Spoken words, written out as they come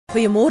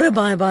Goeiemôre,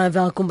 baie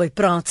welkom by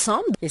Praat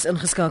saam. Jy's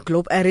ingeskakel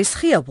op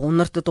RSG op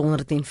 100 tot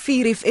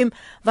 104 FM,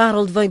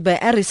 wêreldwyd by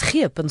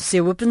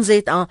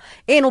rsg.co.za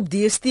en op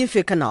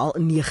DStv kanaal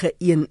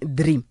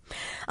 913.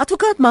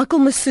 Advokaat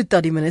Michael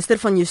Masuta, die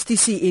minister van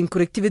Justisie en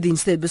Korrektiewe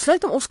Dienste, het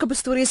besluit om Oscar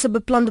Pistorius se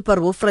beplande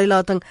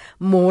paroolvrylating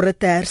môre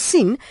te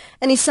hersien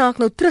en die saak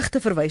nou terug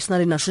te verwys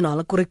na die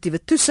Nasionale Korrektiewe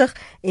Toesig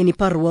en die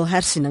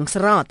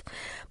Paroolhersieningsraad.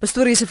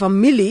 Pistorius se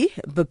familie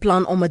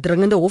beplan om 'n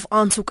dringende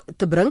hofaansoek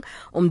te bring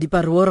om die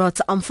paroolraad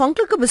se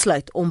aanvanklike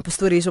besluit om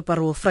Pistorius op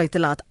parool vry te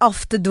laat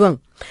af te dwing.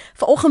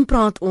 Vanoggend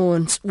praat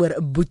ons oor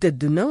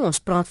boetedoening. Ons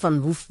praat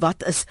van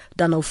wat is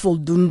dan nou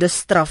voldoende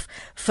straf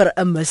vir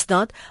 'n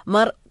misdaad,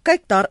 maar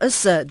kyk, daar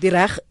is die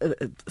reg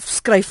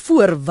skryf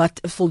voor wat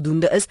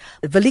voldoende is.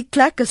 Willie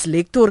Klek is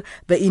lektor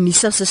by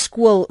Unisa se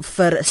skool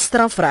vir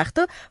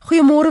strafregte.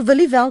 Goeiemôre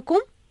Willie,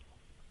 welkom.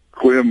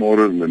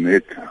 Goeiemôre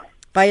Lenet.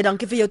 Baie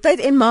dankie vir jou tyd.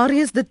 En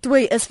Marius de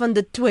Toey is van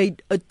de Toey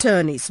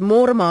Attorneys.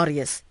 Môre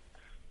Marius.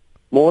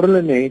 Môre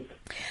Lenet.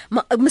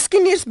 Maar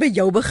miskien eers by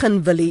jou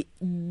begin Willie,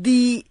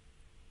 die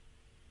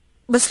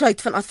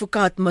besluit van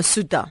advokaat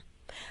Masuta.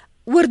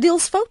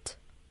 Oordeelsfout?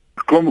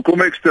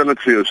 Kom ek stel dit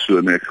vir jou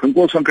so, nee. Ek dink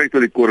ons gaan kyk na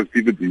die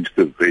korrektiewe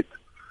dienste wet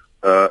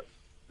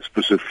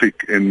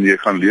spesifiek en jy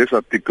gaan lees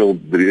artikel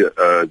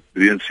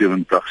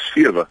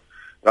 73.7.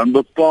 Dan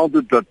bepaal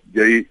dit dat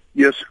jy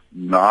eers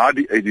na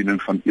die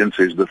uitdiening van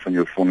 1/6 van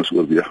jou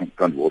vonnisoorweging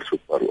kan word vir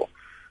parool.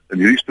 In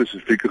hierdie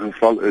spesifieke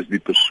geval is die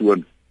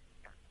persoon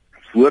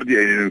voor die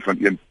uitdiening van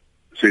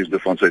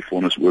 1/6 van sy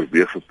vonnis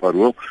oorweeg vir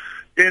parool.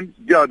 En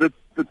ja, dit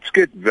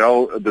skep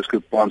wel 'n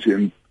diskrepansie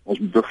en ons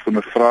moet van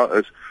 'n vraag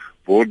is,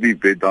 word die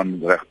wet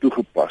dan reg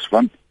toegepas?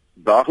 Want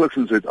daagliks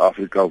in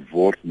Suid-Afrika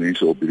word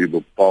mense op hierdie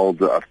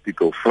bepaalde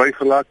artikel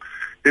vrygelaat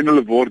en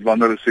hulle word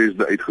wanneer 'n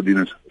 6de uitgedien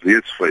is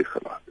reeds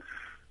vrygelaat.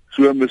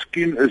 So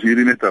miskien is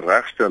hierdie net 'n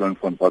regstelling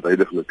van wat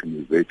heidaglik in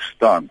die wet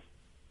staan,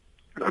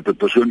 dat 'n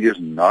persoon eers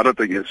nadat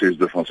hy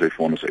 1/6 van sy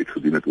vonnis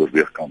uitgedien het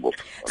oorweeg kan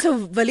word.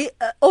 So Willie,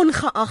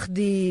 ongeag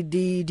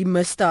die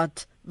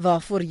misdaad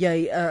waarvoor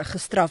jy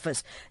gestraf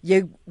is,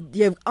 jy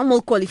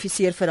almal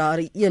kwalifiseer vir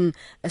daardie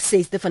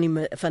 1/6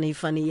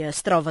 van die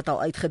straf wat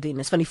al uitgedien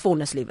is, van die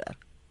vonnis liewer.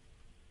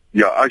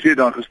 Ja, as jy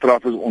dan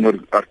gestraf is onder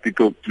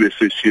artikel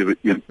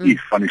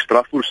 2671 van die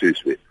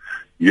strafproseswet,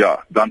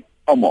 ja, dan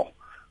almal,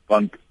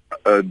 want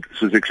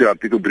soos ek sê,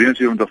 artikel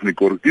 73 van die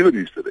korrektiewe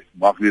dienste wet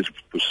maak weer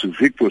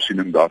spesifiek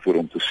voorsiening daarvoor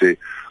om te sê,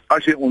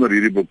 as jy onder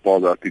hierdie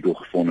bepaalde artikel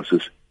gevonnis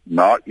is,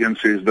 na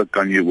 1/6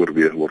 kan jy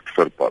oorweeg word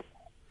vir parool.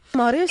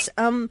 Marius,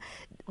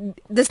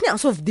 dis nie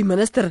asof die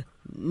minister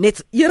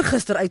net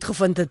eergister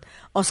uitgevind het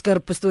Oscar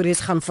Pistorius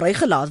gaan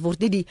vrygelaat word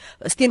nie. Die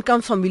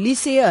Steenkamp familie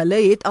sê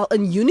hulle het al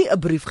in Junie 'n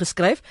brief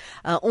geskryf.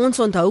 Ons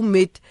onthou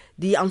met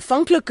die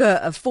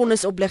aanvanklike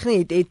vonnisoplegging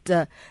het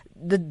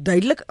dit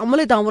duidelik, almal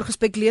het daaroor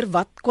gespekuleer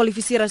wat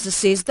kwalifiseer as 'n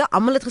 6de.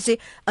 Almal het gesê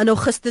in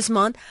Augustus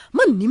maand,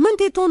 maar niemand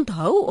het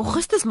onthou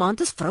Augustus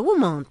maand is vroue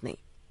maand nie.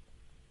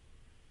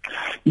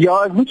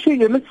 Ja, ek moet sê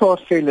eerlik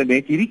vir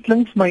net, hierdie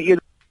klink vir my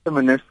eerder 'n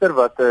minister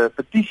wat 'n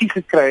petisie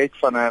gekry het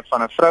van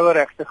 'n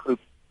vroueregte groep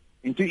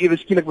en toe ewe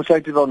skielik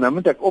besluit hy wel nou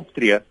moet ek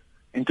optree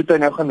en toe hy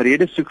nou gaan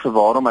redes soek vir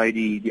waarom hy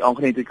die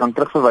aangeleentheid kan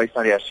terugverwys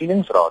na die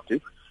hersieningsraad toe.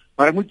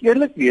 Maar ek moet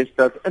eerlik wees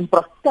dat in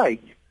praktyk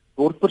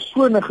word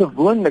persone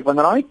gewoonlik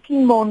wanneer daai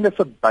 10 maande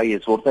verby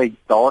is, word hy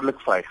dadelik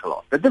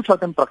vrygelaat. Dit is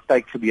wat in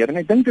praktyk gebeur en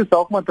ek dink dit is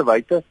dalk maar te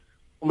wyte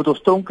omdat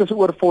ons tronke so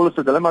oorvol is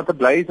dat hulle maar te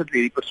bly is dat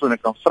hierdie persone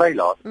kan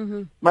vrylaat.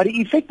 Maar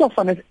die effek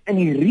daarvan is in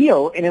die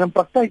reël en in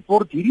praktyk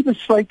word hierdie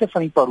besluite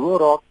van die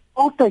paroolraad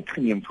altyd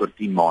geneem vir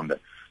 10 maande.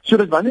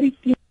 Sodat wanneer die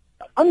 10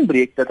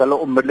 aanbreek dat hulle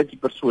onmiddellik die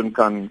persoon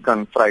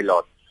kan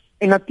vrylaat.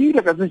 En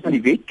natuurlik as ons na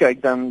die wet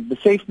kyk, dan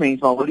besef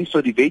mense maar hoe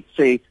so die wet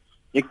sê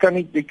jy kan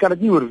dit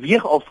nie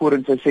oorweeg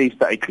alvorens sy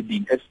 6de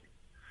uitgedien is.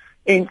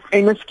 En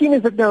miskien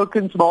is dit nou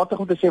kunsmatig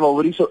om te sê wel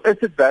hoorie so is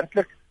dit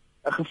werklik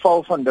 'n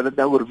geval van dat dit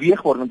nou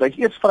oorweeg word want hy's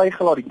eers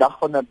vrygelaat die dag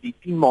wanneer die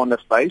 10 maande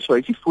by, so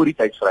hy's nie voor die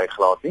tyd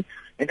vrygelaat nie.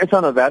 En is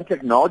dan nou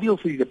werklik nadeel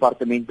vir die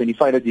departement met die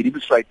feit dat hierdie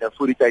besluit nou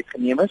voor die tyd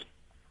geneem is.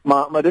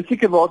 Maar dit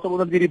seker water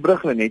onder hierdie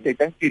brug net. Ek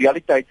dink die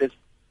realiteit is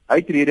hy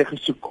het rede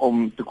gesoek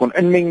om te kon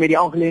inmeng met die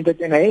aangeleentheid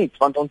en hy het,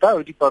 want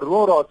onthou die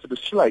paroolraad se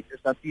besluit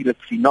is natuurlik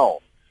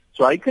finaal.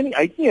 So hy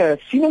het nie 'n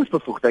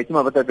sieningsbevoegdheid nie,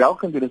 maar wat hy wel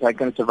kan doen is hy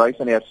kan dit verwys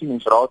aan die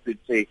hersieningsraad en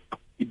sê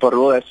die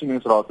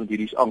paroolhersieningsraad moet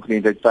hierdie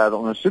aangeleentheid verder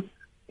ondersoek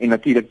en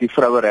natuurlik die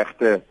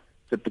vroueregte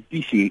se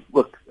petisie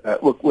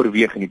ook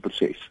oorweeg in die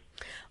proses.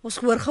 Ons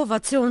hoor gou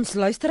wat sê ons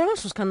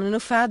luisteraars, ons kan nou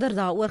verder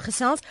daaroor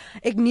gesels.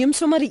 Ek neem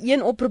sommer die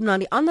een oproep na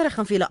die ander. Ek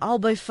gaan vir julle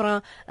albei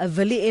vra,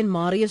 Willie en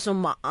Marius,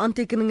 om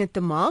aantekeninge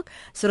te maak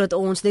sodat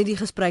ons net die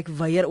gesprek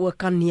weier ook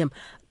kan neem.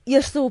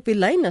 Eerste op die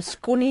lyn is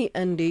Connie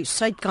in die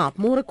Suid-Kaap.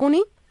 Môre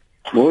Connie.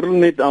 Môre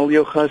net al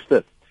jou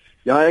gaste.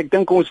 Ja, ek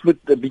dink ons moet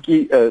 'n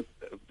bietjie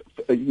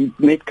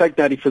net kyk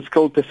na die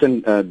verskil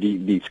tussen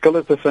die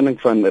skuldigbevinding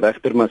van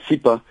regter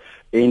Masipa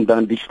en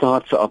dan die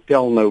staat se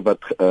appel nou wat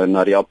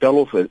na die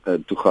appelhof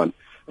toe gaan.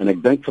 En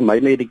ek dink vir my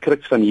lê die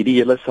kruks van hierdie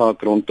hele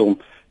saak rondom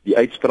die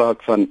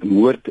uitspraak van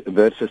moord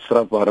versus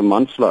strafbare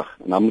manslag.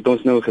 En dan moet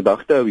ons nou in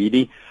gedagte hou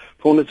hierdie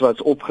vonnis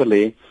was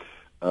opgelê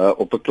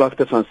op 'n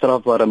klagte van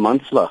strafbare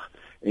manslag.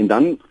 En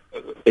dan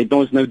het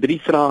ons nou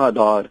 3 vrae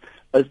daar.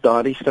 Is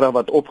daardie straf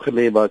wat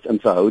opgelê was in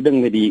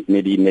verhouding met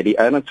die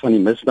erns van die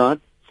misdaad?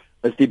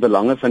 Is die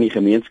belange van die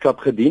gemeenskap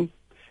gedien?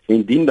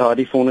 En dien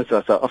daardie vonnis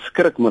as 'n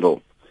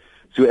afskrikmiddel?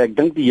 So ek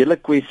dink die hele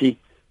kwessie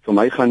vir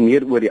my gaan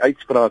meer oor die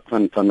uitspraak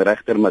van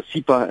regter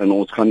Masipa en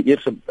ons gaan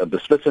eers 'n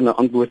beslissende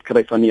antwoord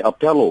kry van die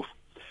appelhof.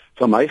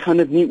 Vir my gaan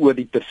dit nie oor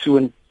die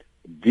persoon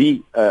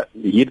wie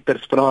hier ter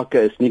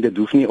sprake is nie. Dit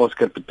hoef nie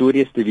Oscar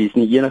Pretorius te wees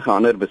nie, enige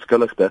ander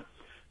beskuldigde.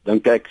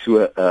 Dink ek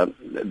so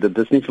dit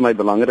is nie vir my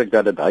belangrik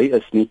dat dit hy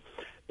is nie.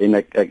 En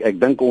ek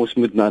dink ons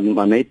moet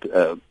maar net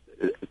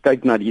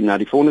kyk na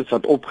die vonnis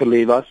wat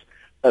opgelê was.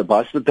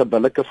 Was dit 'n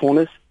billike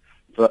vonnis?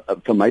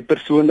 Vir my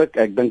persoonlik,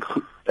 ek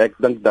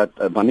dink dat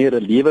wanneer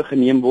 'n lewe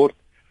geneem word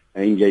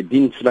en jy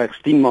dien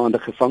slegs 10 maande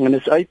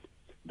gevangenis uit,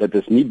 dit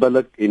is nie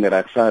billik en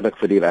regverdig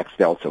vir die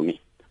regstelsel nie.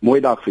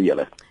 Mooi dag vir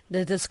julle.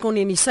 Dit is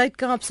Connie in die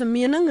Suid-Kaap se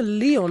mening,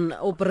 Leon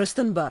op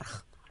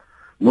Rustenburg.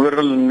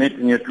 Môre net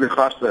in jou 2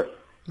 gaste.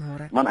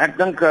 Maar ek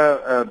dink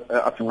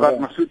advokaat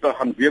Masuta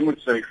gaan weer moet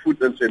sy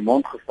voet in sy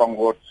mond gevang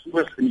word,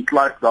 soos in die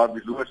Clark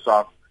Darby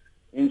saak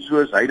en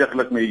soos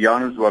heidaglik met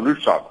Janus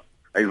Walus saak.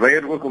 Hy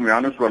weier ook om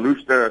Janus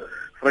Walus te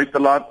vry te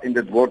laat en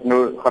dit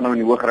gaan nou in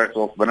die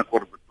Hooggeregshof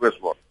binnekort betwis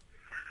word.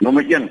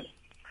 Nommer 1.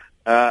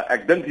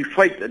 Ek dink die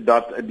feit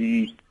dat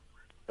die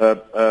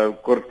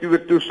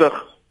korrektiewe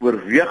toesig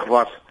oorweeg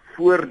was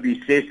voor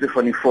die 6de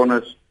van die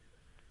vonnis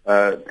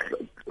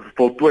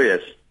voltooi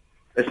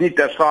is nie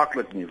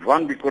tersaaklik nie,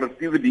 want die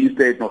korrektiewe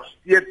dienste het nog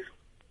steeds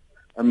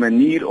 'n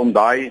manier om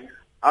daai,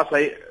 as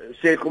hy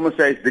sê kom ons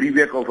sê hy is 3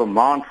 weke of 'n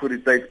maand voor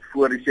die tyd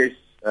voor die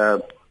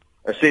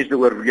 6de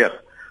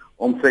oorweeg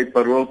om sy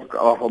parol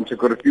of om sy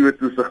korrektiewe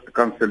toesig te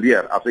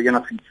kanselleer as hy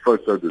enigiets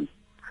fout sou doen.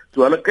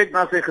 So hulle kyk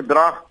na sy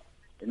gedrag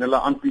en hulle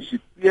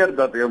antisipeer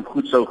dat hy hom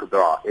goed sou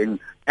gedra en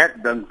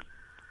ek dink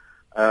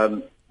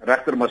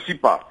regter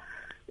Masipa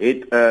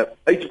het 'n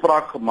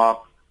uitspraak gemaak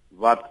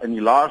wat in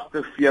die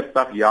laaste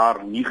 40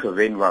 jaar nie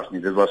gewen was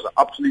nie. Dit was 'n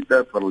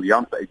absolute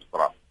briljante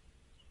uitspraak.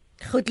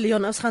 Goed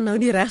Leon, ons gaan nou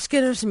die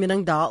regskenners se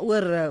mening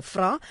daaroor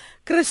vra.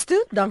 Christo,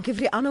 dankie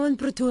vir die aanhou in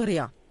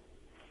Pretoria.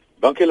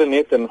 Dankie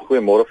Lenet en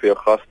goeiemôre vir jou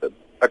gaste.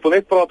 Ek wil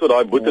net praat oor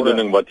daai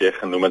boetedoening wat jy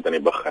genoem het aan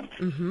die begin.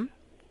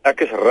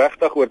 Ek is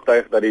regtig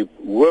oortuig dat die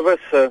howe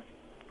se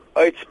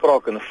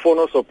uitspraak en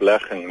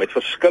vonnisoplegging met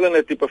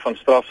verskillende tipe van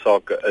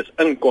strafsaake is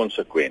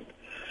inkonsekwent.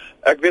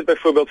 Ek weet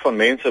byvoorbeeld van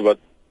mense wat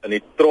in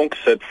die tronk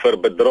sit vir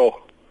bedrog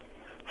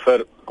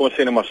vir kom ons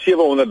sê nou maar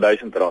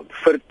R700 000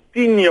 vir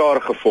 10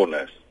 jaar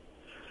gevonnis.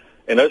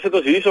 En nou sit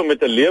ons hierso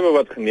met 'n lewe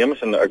wat geneem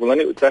is en ek wil nou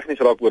nie tegnies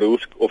raak oor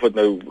of dit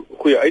nou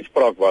goeie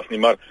uitspraak was nie,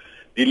 maar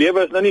die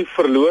lewe is nou nie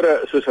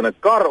verlore soos in 'n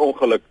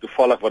karongeluk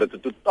toevallig wat dit 'n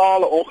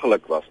totale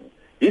ongeluk was nie.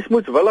 Hier's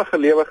moedwillige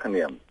lewe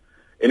geneem.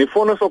 En die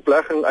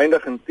vonnisoplegging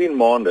eindig in 10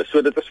 maande.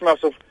 So dit is vir my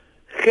asof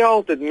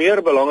geld het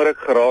meer belangrik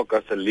geraak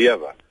as 'n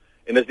lewe.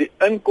 En dis die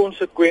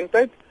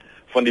inkonsekwentheid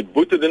van die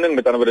boetedoening,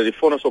 met ander woorde die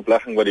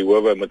vonnisoplegging wat die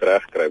howe moet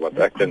regkry, want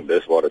ek dink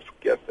dis waar dit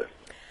verkeerd is.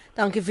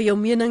 Dankie vir jou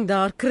mening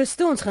daar,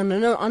 Christo. Ons gaan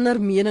nou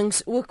ander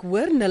menings ook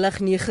hoor.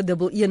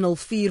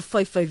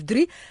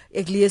 0891104553.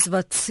 Ek lees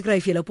wat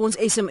skryf julle op ons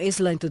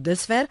SMS-lyn tot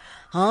dusver.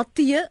 HT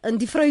in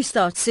die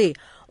Vrystaat sê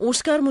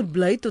Oscar moet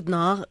bly tot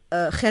na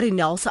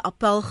Gerinel se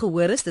appel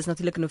gehoor is. Dis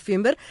natuurlik in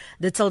November.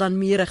 Dit sal dan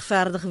meer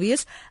regverdig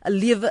wees. 'n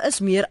Lewe is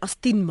meer as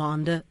 10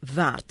 maande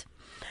werd.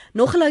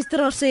 Nog 'n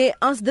luisteraar sê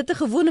as dit 'n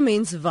gewone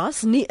mens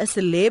was, nie 'n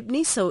celeb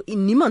nie, sou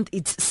niemand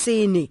iets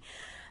sê nie.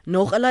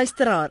 Nog 'n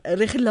luisteraar, 'n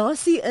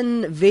regulasie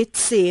in wet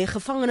sê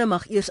gevangene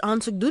mag eers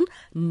aansoek doen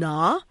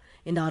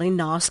en daarin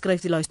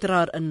naskryf die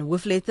luisteraar in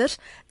hoofletters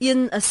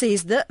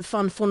 1/6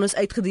 van vonnis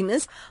uitgedien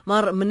is,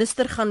 maar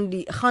minister gaan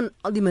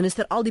die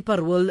minister al die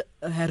parol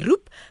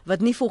herroep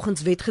wat nie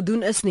volgens wet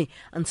gedoen is nie,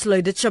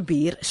 insluit dit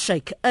Shabir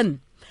Sheikh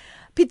in.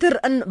 Pieter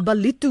in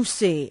Balito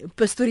sê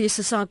Pistorius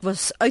se saak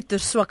was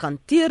uiters swak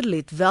hanteer,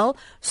 let wel,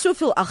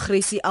 soveel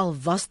aggressie al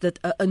was dit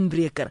 'n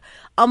inbreker.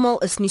 Almal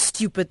is nie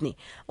stupid nie.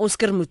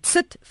 Oscar moet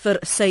sit vir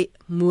sy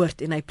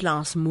moord en hy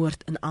plaas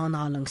moord in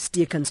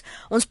aanhalingstekens.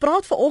 Ons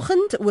praat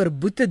vanoggend oor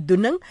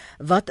boetedoening.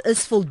 Wat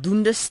is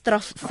voldoende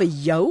straf vir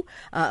jou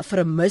vir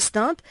 'n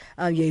misdaad?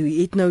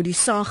 Jy het nou die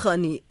sage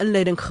in die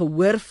inleiding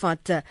gehoor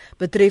wat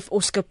betref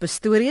Oscar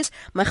Pistorius.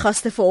 My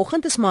gaste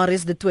vanoggend is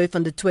Marius de Tooy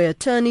van de Tooy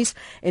Attorneys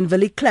en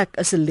Willie Klek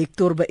is 'n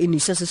lektor by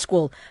Unisa se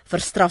skool vir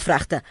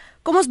strafregte.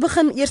 Kom ons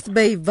begin eers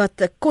by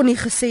wat Connie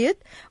gesê het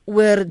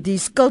oor die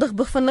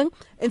skuldigbevinding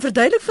en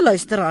verduidelik vir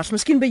luisteraars,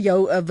 miskien by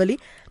jou Willie,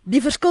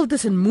 die verskil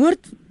tussen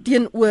moord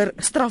teenoor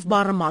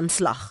strafbare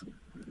manslag.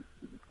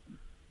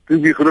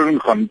 Die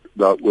groot gaan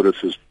daaroor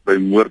is by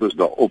moord is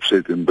daar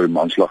opset en by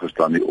manslag is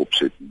daar nie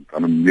opset nie.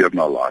 Dan 'n meer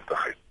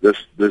nalatigheid.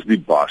 Dis die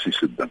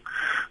basiese ding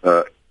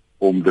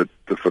om dit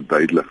te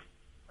verduidelik.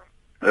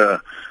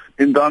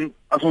 En dan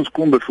as ons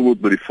kom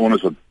byvoorbeeld by die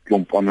vonnis wat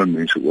klomp ander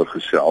mense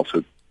oorgesels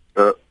het,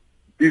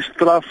 die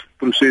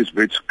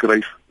strafproseswet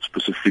skryf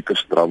spesifieke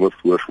strawwe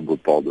voor vir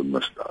bepaalde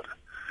misdade.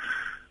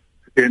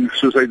 En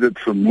soos hy dit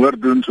vir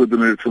moord doen, so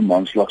doen hy dit vir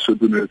manslag, so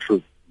doen hy dit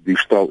vir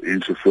diefstal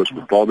ensovoorts,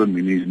 bepaalde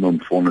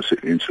minimumvonnisse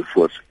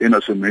ensovoorts. En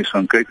as 'n mens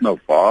gaan kyk na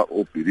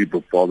waarop hierdie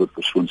bepaalde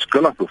persoon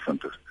skuldig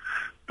bevind is,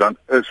 dan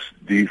is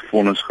die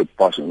vonnis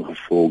gepas in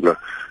gevolge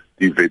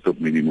die wet op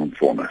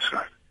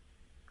minimumvonnisse.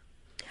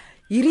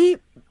 Hierdie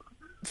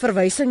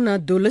verwysing na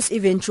dolus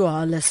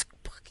eventualis,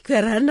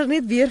 herinner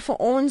net weer vir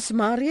ons,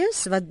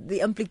 Marius, wat die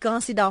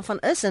implikasie daarvan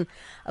is en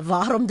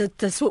waarom dit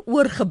so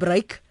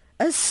oorgebruik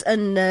is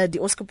in die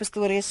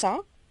Oscar-pastorie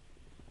saak?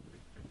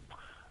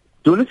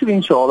 Dolus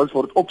eventualis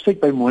word opset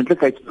by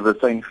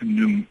moontlikheidsbewussyn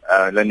genoem.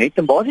 Lenet,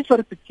 en basies wat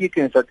dit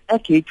beteken is dat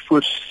ek het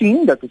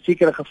voorsien dat 'n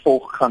sekere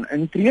gevolg gaan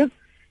intree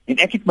en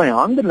ek het my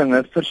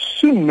handelinge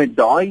versoen met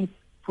daai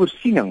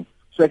voorsiening.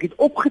 So ek het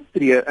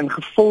opgetree in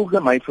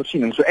gevolge my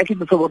voorsiening. So ek het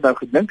byvoorbeeld nou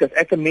gedink as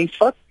ek 'n mes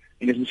vat,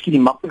 en dit is miskien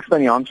die maklikste aan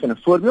die hand van 'n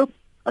voorbeeld,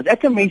 as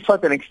ek 'n mes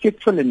vat en ek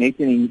steek vir Lenet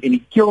in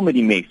die keel met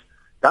die mes,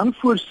 dan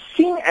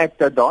voorsien ek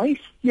dat daai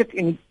steek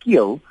in die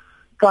keel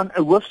kan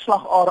 'n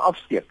hoofslagaar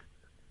afsteek.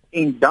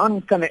 En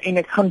dan kan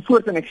ek gaan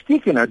voort en ek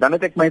steek nou, dan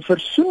het ek my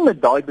versoen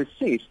met daai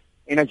besef.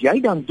 En as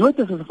jy dan dood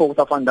is as gevolg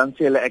daarvan, dan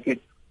sê hulle ek het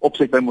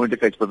opset by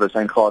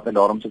moontlikheidsbewussyn gehad en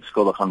daarom is ek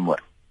skuldig aan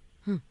moord.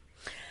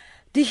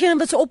 Diegene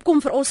wat se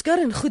opkom vir Oscar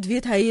en goed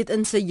weet hy het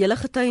in sy hele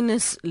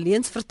getuienis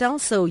leuns vertel,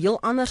 sou heel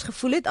anders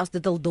gevoel het as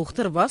dit hul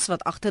dogter was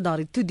wat agter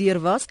daardie toedeur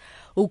was.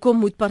 Hoekom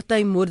moet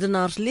party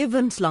moordenaars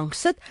lewenslank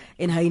sit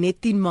en hy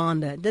net 10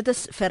 maande? Dit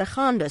is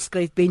verregaande,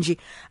 skryf Benji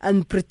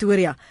in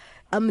Pretoria.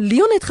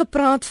 Leon het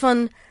gepraat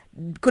van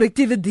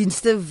korrektiewe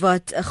dienste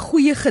wat 'n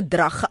goeie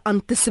gedrag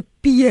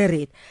geantisipeer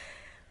het.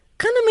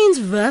 Kan 'n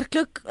mens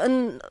werklik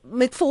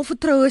met vol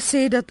vertroue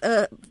sê dat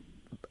 'n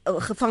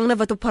gevangene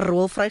wat op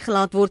parol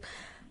vrygelaat word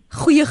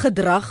goeie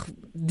gedrag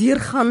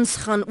deurgangs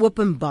gaan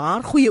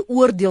openbaar, goeie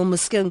oordeel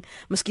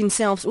miskien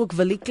selfs ook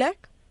wil klek?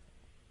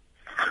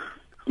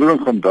 Hoe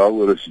gaan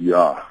daaroor is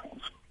ja.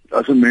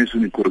 As 'n mens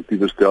in die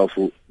korrektiewe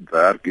stelsel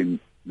werk en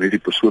met die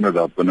persone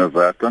daar binne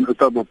werk, dan is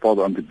daar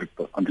bepaalde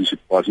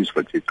antisipasies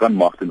wat jy kan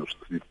maak ten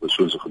opsigte van die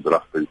persoon se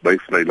gedrag by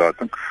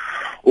vrylating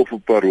of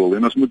op parol.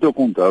 En ons moet ook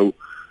onthou,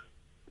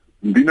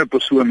 indien 'n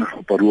persoon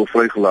op parol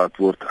vrygelaat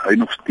word, hy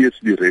nog steeds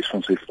die res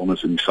van sy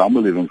vonnis in die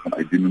samelewing gaan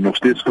uitdien en nog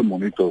steeds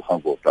gemonitor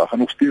gaan word. Daar gaan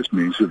nog steeds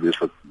mense wees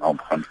wat na hom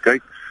gaan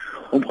kyk,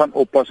 hom gaan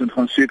oppas en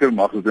gaan seker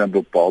maak dat hy aan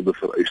bepaalde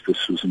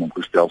vereistes soos in hom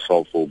gestel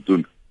sal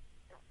voldoen.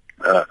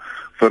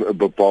 Vir 'n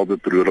bepaalde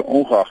periode,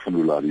 ongeag van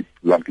hoe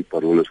lank die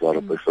parol is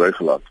waarop hy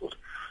vrygelaat word.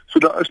 So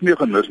daar is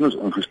meganismes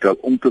ingestel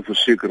om te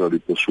verseker dat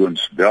die persoon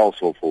wel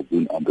sal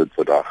voldoen aan dit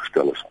wat daar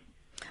gestel is.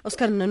 Ons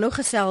kan nou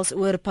gesels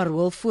oor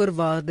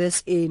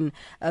paroolvoorwaardes en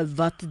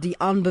wat die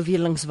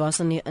aanbevelings was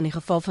in die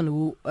geval van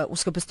hoe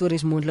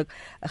Oscar-pastories moontlik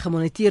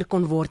gemoniteer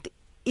kon word.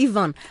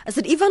 Ivan, is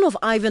dit Ivan of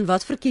Ivan,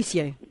 wat verkies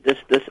jy?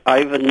 Dis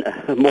Ivan,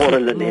 môre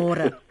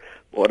Lenet.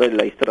 Môre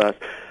luisteraars.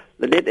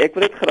 Lenet, ek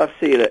wil net graag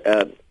sê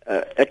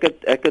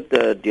ek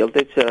het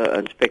deeltydse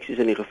inspeksies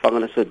in die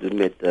gevangenis gedoen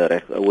met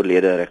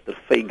oorlede regter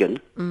Fagan.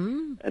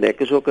 En ek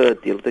is ook 'n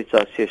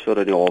deeltydse assessor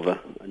in die hawe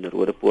in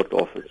Rodepoort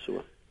Hof en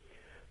so.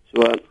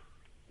 So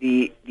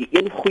die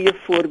een goeie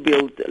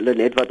voorbeeld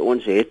Lenet wat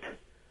ons het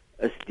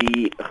is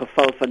die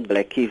geval van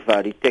Blackie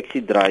waar die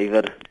taxi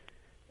driver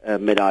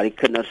met daardie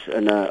kinders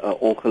in 'n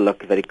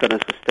ongeluk waar die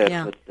kinders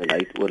gesterf het en hy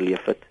het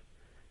oorleef het.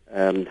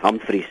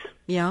 Humphries.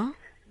 Ja.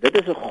 Dit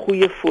is 'n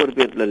goeie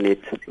voorbeeld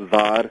Lenet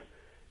waar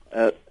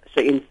sy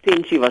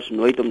intensie was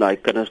nooit om daai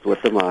kinders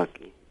dood te maak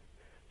nie.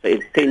 Sy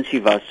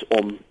intensie was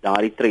om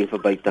daardie trein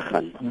verby te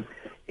gaan.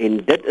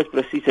 En dit is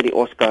presies in die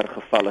Oscar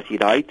geval. As jy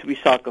daai twee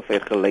sake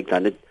vergelyk,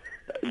 dan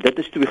dit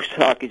is twee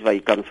sakies wat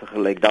jy kan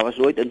vergelyk. Daar was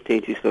nooit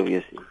intensies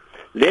gewees nie.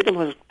 Let om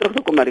as terug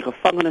te kom na die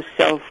gevangenes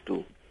self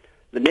toe.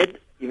 Net,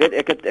 jy weet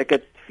ek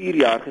het 4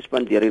 jaar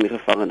gespandeer in die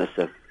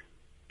gevangenisse.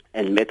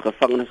 En met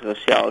gevangenes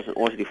gesels en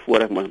ons het die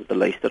voorreg om te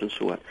luister en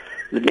so.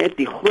 Net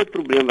die groot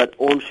probleem wat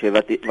ons het,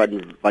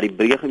 wat die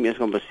breë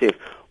gemeenskap besef,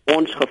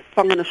 ons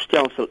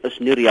gevangenisstelsel is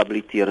nie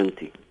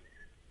rehabiliterend nie.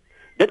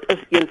 Dit is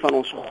een van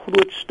ons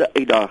grootste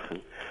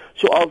uitdagings.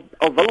 So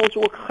al wil ons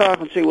ook graag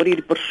en sê hoor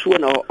hierdie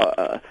persoon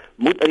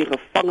moet in die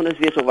gevangenis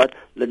wees of wat,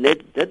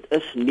 net dit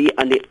is nie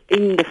aan die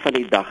einde van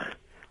die dag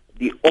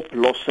die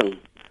oplossing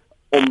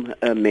om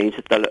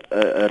mense te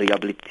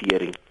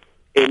rehabiliteer.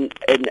 En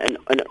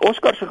in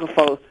Oscar se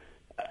geval,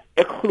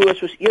 ek glo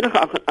soos enige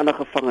ander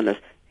gevangenis,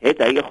 het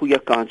hy 'n goeie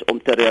kans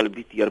om te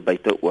rehabiliteer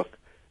buite ook.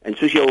 En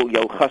soos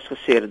jou gas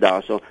gesê het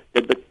daarso,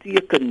 dit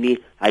beteken nie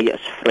hy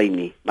is vry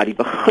nie, maar die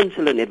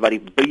beginsele net wat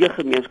die breë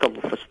gemeenskap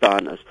moet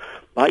verstaan is.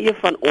 Baie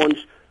van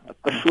ons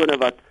persone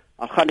wat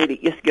al gaan hy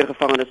die eerste keer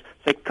gevangenis,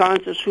 sy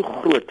kans is so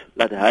groot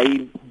dat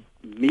hy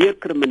meer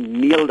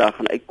krimineel daar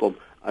gaan uitkom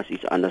as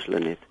iets anders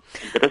Lenet.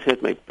 Dit is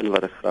net my punt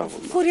wat ek graag wil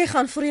maak.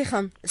 Voor jy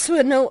gaan.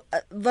 So nou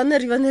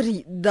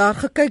wanneer daar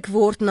gekyk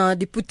word na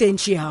die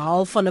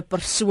potensiaal van 'n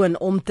persoon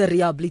om te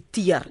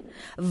rehabiliteer,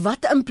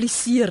 wat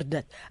impliseer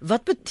dit?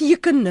 Wat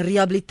beteken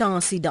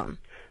rehabilitasie dan?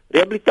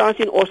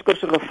 Rehabilitasie in Oscar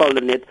se geval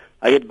Lenet,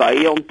 hy het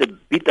baie om te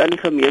bied aan die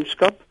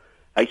gemeenskap.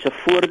 Hy's 'n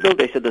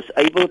voorbeeld, hy's 'n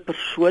disabled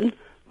persoon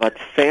wat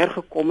ver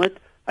gekom het.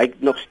 Hy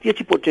het nog steeds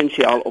die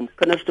potensiaal om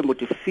kinders te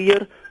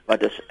motiveer wat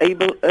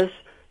disabled is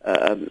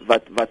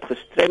wat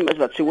gestrem is,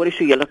 wat sê hoor jy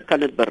so julle kan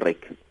dit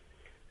bereik.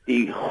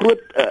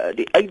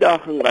 Die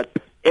uitdaging wat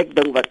ek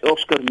dink wat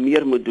Oscar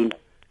meer moet doen,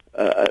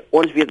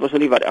 ons weet ons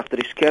nie wat agter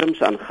die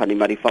skerms aangaan nie,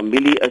 maar die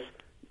familie is,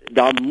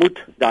 daar moet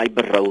daai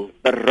berou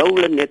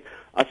net,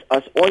 as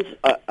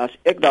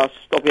ek daar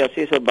stop hier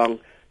sê so bang,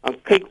 dan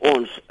kyk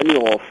ons in die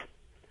hof,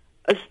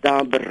 is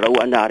daar berou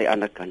aan daardie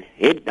ander kant,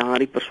 het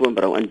daardie persoon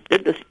berou, en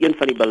dit is een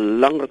van die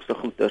belangrikste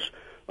goeders,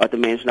 wat 'n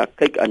mens na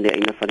kyk aan die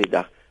einde van die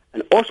dag.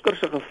 In Oscar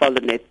se geval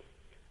net,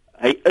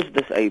 hy is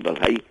disabled,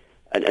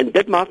 en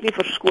dit maak nie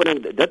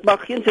verskoning, dit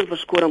maak geen sin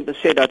verskoning om te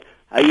sê dat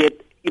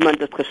iemand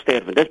het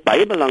gesterwe. Dit is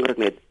baie belangrik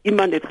net,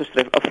 iemand het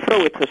gesterwe, 'n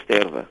vrou het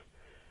gesterwe,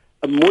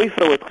 'n mooi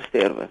vrou het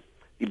gesterwe.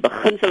 Die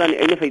beginsel aan die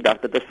einde van die dag,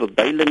 dit is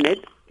verby net,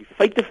 die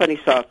feite van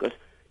die saak is,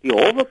 die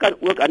howe kan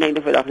ook aan die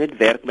einde van die dag net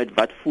werk met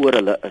wat voor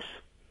hulle is.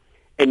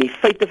 En die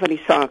feite van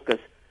die saak is,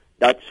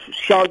 dat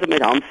Shalde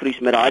met Humphries,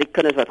 met daai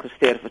kinders wat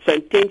gesterf het, sy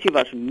intensie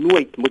was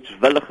nooit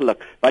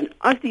moetswilliglik, want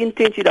as die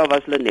intensie daar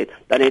was net,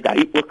 dan het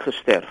hy ook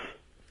gesterf.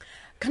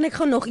 Kan ek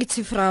gou nog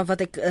ietsie vra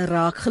wat ek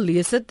raak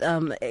gelees het?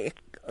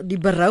 Die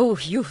berou,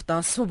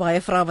 daar's so baie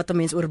vrae wat 'n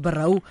mens oor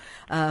berou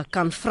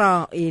kan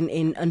vra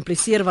en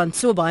impliseer, want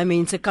so baie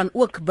mense kan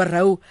ook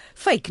berou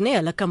fake, nee,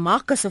 hulle kan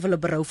maak asof hulle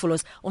berouvol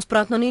is. Ons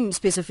praat nou nie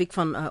spesifiek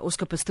van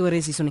Oscar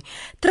Pistorius hierso nie.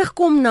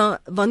 Terugkom na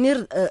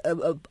wanneer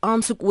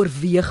aansoek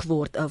oorweeg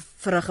word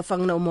vir 'n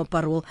gevangene om op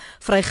parol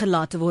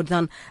vrygelaat te word,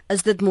 dan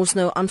is dit mos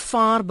nou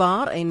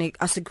aanvaarbaar, en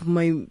as ek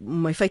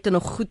my feite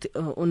nog goed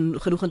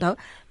genoeg onthou,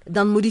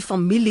 dan moet die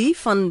familie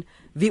van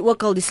wie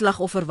ook al die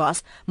slagoffer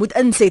was, moet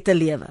insette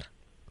lewer.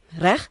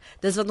 Reg?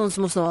 Dis wat ons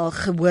mos nou al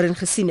gehoor en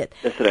gesien het.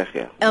 Dis reg,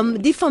 ja.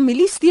 Die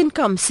familie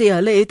Steenkamp sê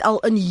hulle het al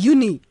in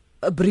Junie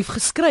 'n brief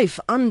geskryf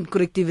aan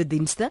korrektiewe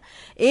dienste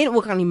en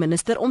ook aan die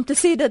minister om te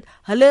sê dat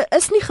hulle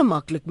is nie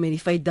gemaklik met die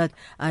feit dat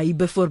hy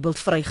byvoorbeeld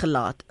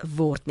vrygelaat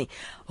word nie.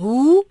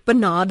 Hoe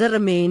benader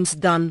 'n mens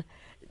dan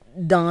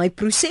daai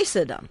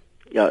prosesse dan?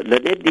 Ja,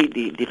 net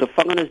die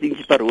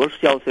gevangenisdiens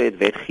paroolstelsel het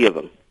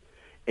wetgewing.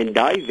 En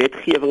daai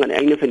wetgewing aan die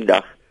einde van die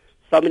dag,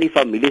 saam met die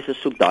familie se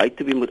soek daai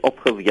twee moet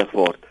opgeweeg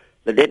word.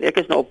 Ek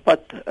is nou op pad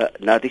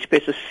na die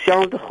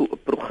spesiale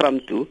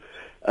program toe,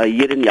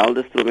 hier in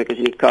Gelderstroom, ek is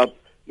in die Kaap,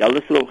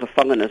 Gelderstroom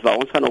gevangenis, waar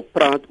ons gaan nou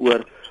praat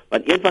oor,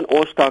 want een van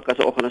ons taak as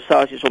 'n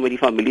organisasie is om met die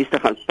families te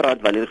gaan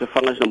praat wanneer die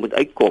gevangenes nou moet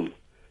uitkom.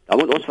 Dan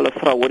moet ons hulle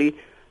vra, hoor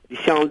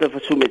dieselfde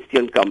versoek met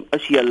Steenkamp,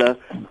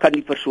 kan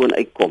die persoon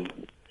uitkom?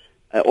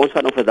 Ons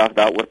gaan nou vandag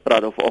daaroor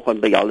praat, of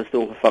vanoggend by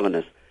Gelderstroom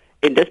gevangenis.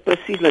 En dis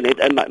presies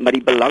net, maar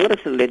die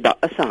belangrikste net, daar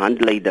is 'n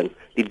handleiding.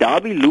 Die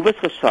Darby Lewis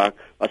gesaak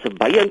was 'n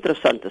baie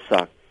interessante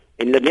saak.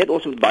 En net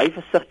ons moet baie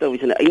versigtig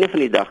wees aan die einde van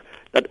die dag,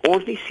 dat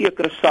ons nie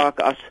sekere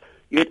sake as,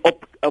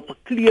 op 'n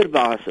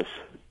kleurbasis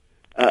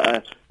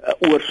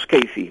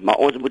oorskuif nie, maar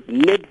ons moet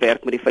net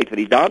werk met die feit van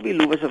die Darby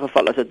Lewis se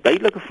geval as 'n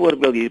duidelike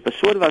voorbeeld. Hierdie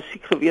persoon was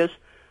siek geweest,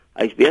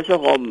 hy's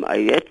besig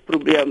hy het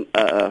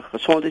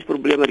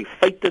gesondheidsprobleme, die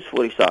feit is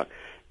voor die saak.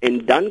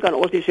 En dan kan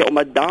ons nie sê,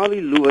 omdat Darby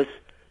Lewis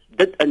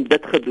dit en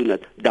dit gedoen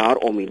het,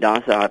 daarom nie.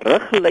 Daar's 'n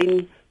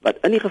riglyn wat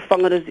in die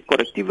gevangenis, die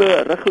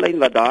korrektiewe riglyn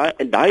wat daar,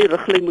 en daai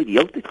riglyn moet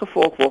heeltyd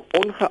gevolg word,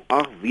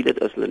 ongeag wie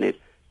dit is, net.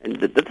 En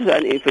dit is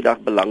aan 'n vandag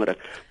belangrik.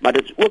 Maar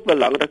dit is ook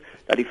belangrik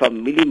dat die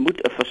familie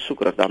moet 'n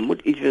versoek rig. Daar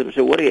moet iets wees,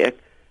 so hoor jy,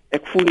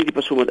 ek voel nie die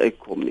persoon moet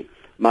uitkom nie.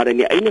 Maar aan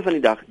die einde van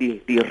die dag,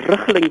 die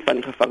riglyn van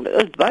die gevangene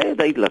is baie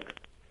duidelik.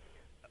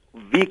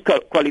 Wie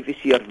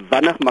kwalifiseer,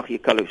 wanneer mag jy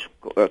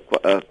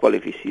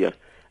kwalifiseer?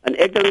 En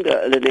ek dink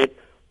net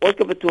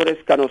Oscar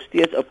Pistorius kan nog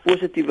steeds 'n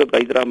positiewe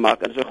bydrae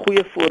maak, en is 'n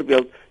goeie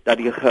voorbeeld dat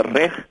die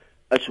gereg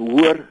is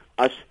hoër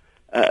as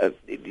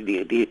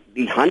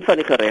die hand van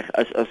die gereg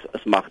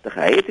is magtig.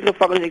 Hy het die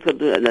gevangenis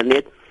gedoen, en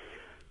net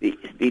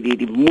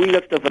die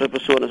moeilikste vir 'n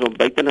persoon is om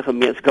buite 'n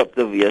gemeenskap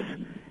te wees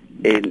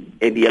en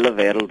die hele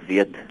wêreld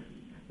weet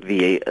wie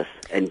hy is.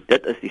 En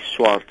dit is die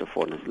swaarste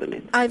vonnis,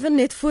 net. Ivan,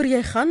 net voor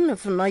jy gaan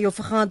na jou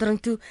vergadering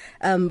toe,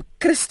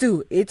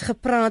 Christo het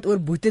gepraat oor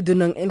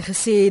boetedoening en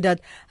gesê dat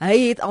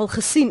hy het al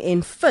gesien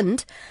en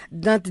vind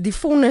dat die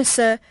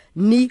vonnisse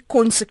nie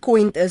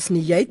konsekwent is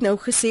nie. Jy het nou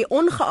gesê,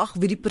 ongeag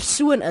wie die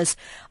persoon is,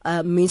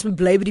 mens moet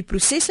bly by die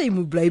prosesse, jy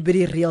moet bly by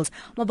die reëls.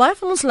 Maar baie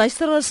van ons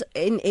luisteraars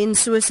en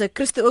soos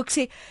Christo ook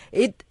sê,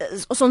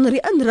 is onder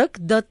die indruk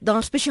dat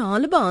daar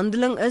spesiale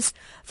behandeling is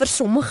vir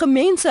sommige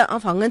mense,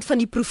 afhangend van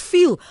die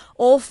profiel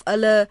of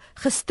hulle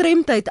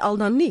gestremdheid al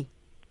dan nie.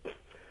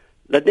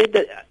 Dat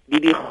net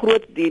die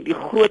groot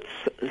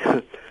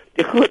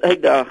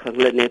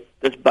uitdaging, net,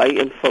 dis baie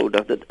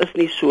eenvoudig. Dit is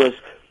nie soos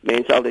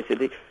mense altyd sê,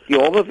 die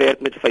howe werk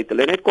met feite.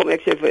 Net kom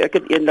ek sê, ek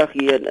het eendag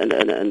hier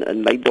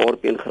in my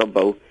dorp in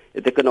Grabouw,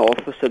 het ek in 'n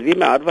hof gesit. Wie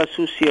my hart was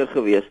so seer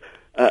geweest.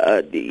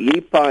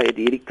 Hierdie pa het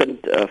hierdie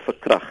kind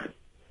verkrag.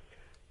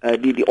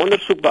 Die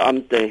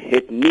ondersoekbeampte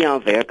het nie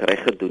haar werk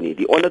reg gedoen nie.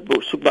 Die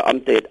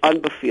ondersoekbeampte het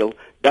aanbeveel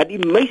dat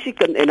die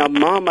meisiekind en haar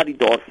ma maar die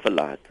dorp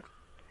verlaat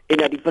en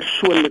dat die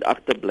persoon moet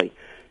agterbly.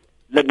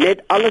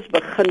 Net alles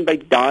begin by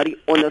daardie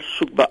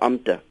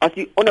ondersoekbeampte. As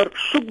die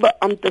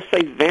ondersoekbeampte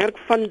sy werk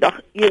van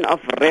dag 1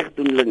 af reg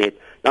doen, net,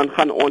 dan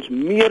gaan ons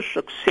meer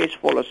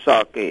suksesvolle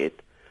sake hê.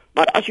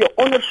 Maar as jou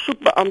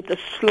ondersoekbeampte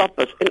slap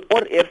is en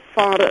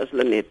onervare is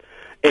hulle net,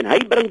 en hy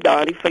bring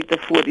daardie feite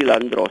voor die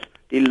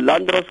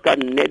landdros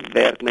kan net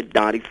werk met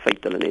daardie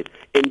feite hulle net.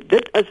 En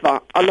dit is waar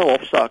alle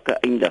hofsaake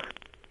eindig.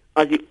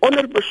 As die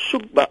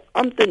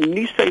ondersoekbeampte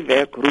nie sy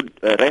werk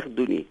reg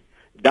doen nie,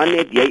 dan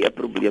het jy 'n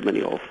probleem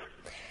in die hof.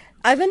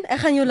 Ivan, ek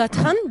gaan jou laat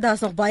gaan.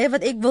 Daar's nog baie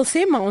wat ek wil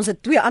sê, maar ons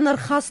het 2 ander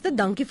gaste.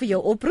 Dankie vir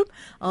jou oproep.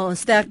 Ons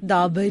sterk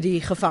daar by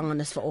die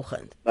gevangenis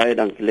vanoggend. Baie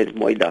dankie, let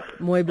mooi dag.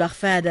 Mooi blag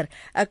verder.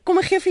 Kom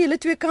ek gee vir julle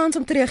 2 kans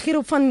om te reageer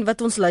op van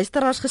wat ons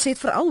luisteraars gesê het,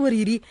 veral oor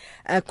hierdie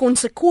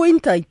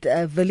konsekwentheid,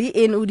 Willie,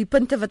 en hoe die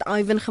punte wat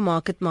Ivan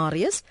gemaak het,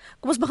 Marius.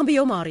 Kom ons begin by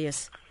jou,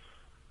 Marius.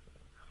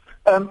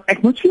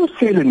 Ek moet vir jou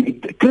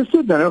sê, Christo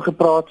het nou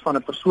gepraat van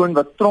 'n persoon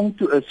wat tronk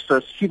toe is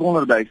vir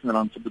R700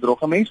 000 se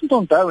bedrog. Mense moet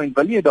onthou, en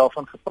Willie het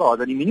daarvan gepraat,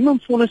 dat die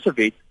minimumvonnisse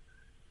wet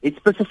het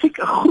spesifiek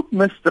 'n groep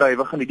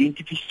misdrywe gaan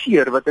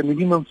identifiseer wat 'n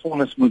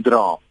minimumvonnis moet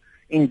dra.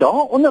 En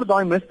daaronder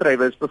daai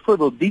misdrywe is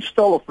byvoorbeeld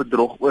diefstal of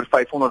bedrog oor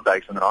R500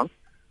 000,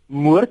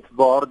 moord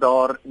waar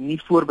daar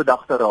nie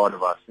voorbedagte rade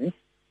was nie,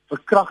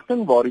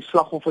 verkrachting waar die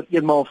slagoffer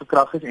eenmaal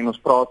verkragt is en ons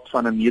praat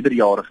van 'n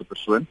meerderjarige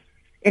persoon.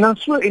 En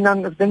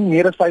dan ek dink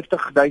meer as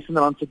R50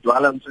 000 se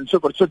dwelms en so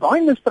voort. So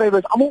daai misdrywe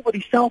is almal oor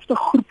dieselfde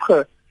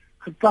groep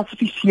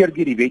geklassifiseer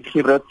deur die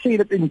wetgewer. Dit sê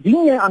dat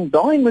indien jy aan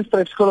daai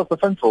misdryf skuldig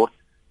bevind word,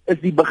 is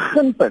die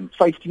beginpunt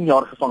 15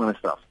 jaar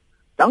gevangenisstraf.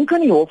 Dan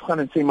kan die hof gaan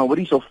en sê, maar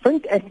hoorie, so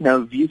vind ek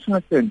nou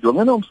wesenlike en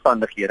dwingende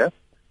omstandighede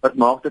wat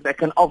maak dat ek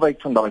kan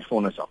afwyk van daai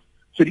vonnis af.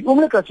 So die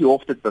oomblik as die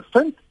hof dit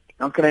bevind,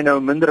 dan kan hy nou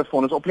 'n mindere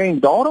vonnis oplê en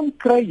daarom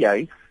kry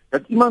jy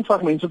dat iemand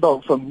van mense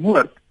dalk vir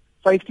moord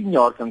 15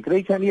 jaar kan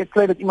kry. Jy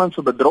kry dat iemand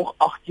vir bedrog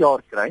 8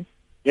 jaar kry.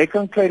 Jy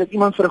kan kry dat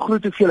iemand vir 'n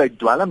groot hoeveelheid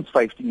dwelms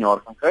 15 jaar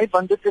kan kry,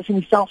 want dit is in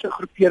dieselfde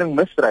groepering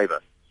misdrywe.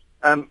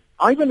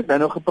 Ivan het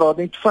nou gepraat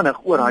net vinnig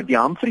oor die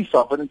Humphrey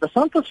saak. Wat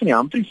interessant was van die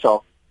Humphrey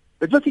saak,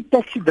 dit was die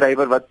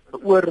taxi-drywer wat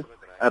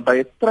by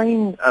 'n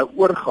trein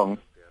oorgang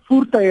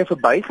voertuie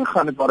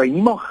verbygegaan het waar hy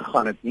nie mag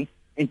gegaan het nie,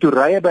 en toe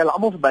ry hy by hulle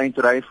almal verby en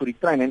toe ry hy voor die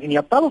trein. En die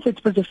appelhof het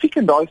spesifiek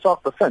in daai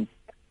saak bevind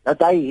dat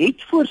hy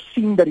het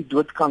voorsien dat die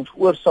dood kan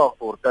veroorsaak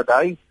word, dat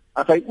hy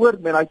as hy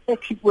met hy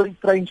taxi oor die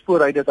treinspoor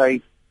ry, dat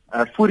hy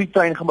voor die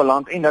trein gaan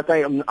beland en dat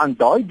hy aan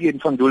daai been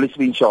van dolus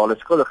provinsiale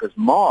skuldig is.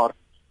 Maar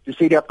toe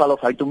sê die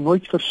appelhof hy het hom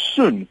nooit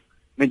versoen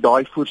met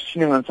daai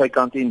voorsiening aan sy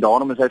kant en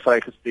daarom is hy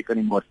vrygespreek aan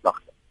die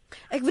moordklagte.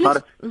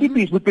 Maar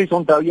tipies moet mens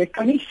onthou, jy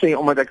kan nie sê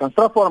omdat ek aan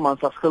strafbare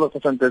manslag skuldig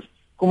bevind is,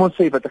 kom ons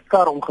sê wat 'n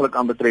karongeluk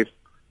aanbetref,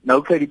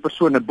 nou kry die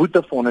persoon 'n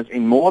boetevonnis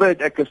en môre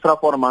het ek 'n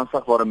strafbare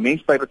manslag waar 'n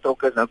mens by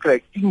betrokke is, nou kry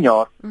ek 10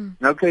 jaar,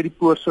 nou kry die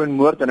persoon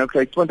moord en nou kry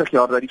hy 20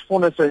 jaar, dat die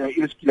vonnis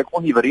eers skielik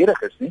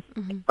onëweredig is nie,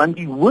 want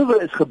die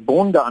howe is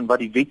gebonde aan wat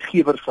die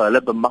wetgewer vir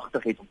hulle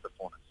bemagtig het om te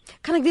vonnis.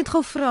 Kan ek net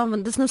gou vra,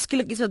 want dis nou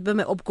skielik iets wat by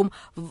my opkom,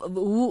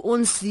 hoe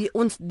ons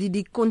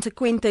die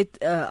konsekwentheid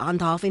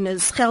handhaaf, en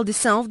is geld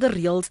dieselfde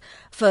reëls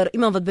vir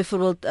iemand wat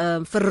byvoorbeeld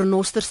vir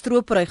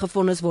renosterstropery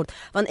gevonnis word,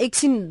 want ek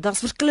sien daar's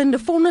verskillende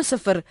vonnisse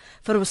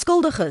vir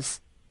skuldiges.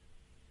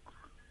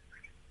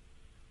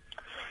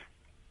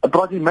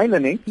 Praat jy my,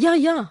 Lenet?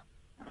 Ja.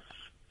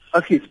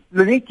 Okay,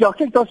 Lenet, ja,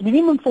 kyk, daar's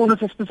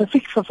minimumvonnisse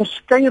spesifiek vir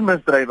verskeie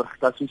misdrywe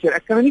geklassifiseer.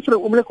 Ek kan nie vir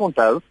 'n oomblik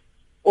onthou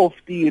of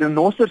die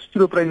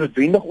renosterstropery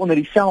noodwendig onder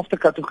dieselfde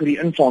kategorie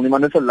inval nie,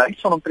 maar dit is 'n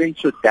lys van omtrent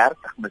so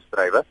 30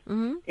 misdrywe,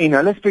 en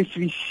hulle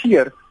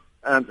spesifiseer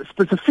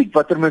spesifiek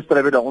watter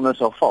misdrywe daaronder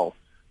sal val.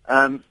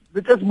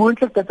 Dit is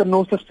moontlik dat 'n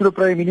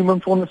renosterstropery 'n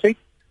minimumvonnis het.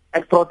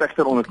 Ek praat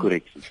egter onder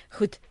korreksie.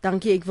 Goed,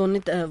 dankie. Ek wil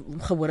net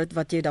gehoor het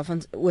wat jy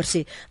daarvan oor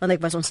sê, want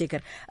ek was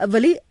onseker.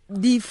 Willie,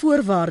 die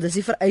voorwaardes,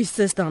 die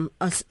vereistes dan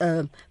as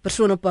 'n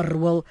persoon op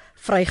parol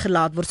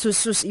vrygelaat word,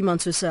 soos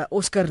iemand soos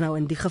Oscar nou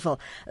in die geval.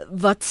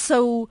 Wat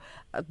sou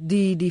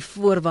die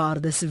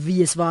voorwaardes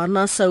wees?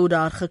 Waarna sou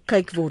daar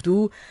gekyk word?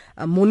 Hoe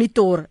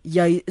monitor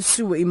jy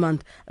so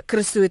iemand?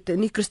 Christo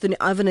nie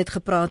Ivan het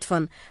gepraat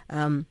van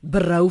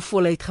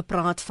berouvolheid,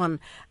 gepraat van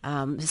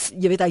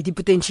jy weet, hy het die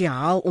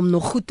potensiaal om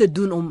nog goed te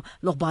doen, om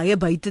nog baie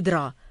by te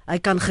dra. Hy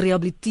kan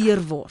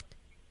gerehabiliteer word.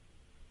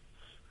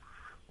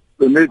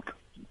 Net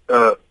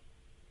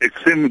ek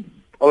sê met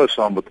alles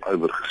saam wat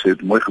Iver gesê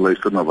het, mooi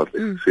geluister na wat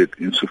ek gesê het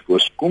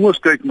ensovoorts. Kom ons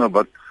kyk na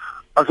wat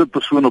as 'n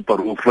persoon op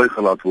parol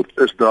vrygelaat word,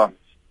 is daar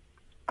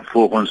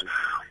volgens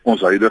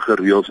ons huidige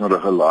reëls en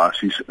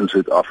regulasies in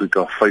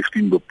Suid-Afrika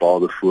 15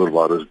 bepaalde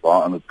voorwaardes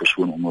waaraan 'n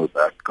persoon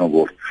onderwerp kan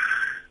word.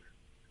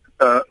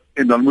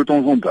 En dan moet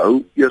ons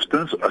onthou,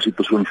 eerstens, as die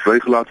persoon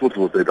vrygelaat word,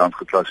 word hy dan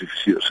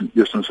geklassifiseer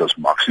eerstens as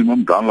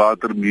maksimum, dan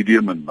later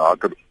medium en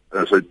later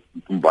as hy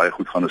baie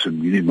goed gaan as 'n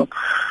minimum.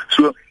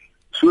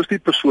 Soos die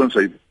persoon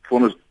sy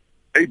vonnis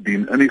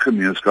uitdien in die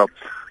gemeenskap,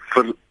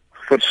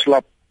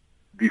 verslap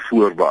die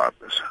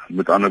voorwaardes.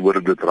 Met ander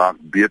woorde, dit raak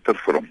beter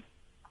vir hom.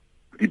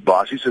 Die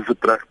basiese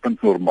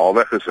vertrekpunt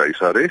normaalweg is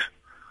huisarrest,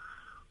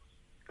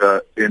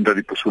 en dat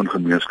die persoon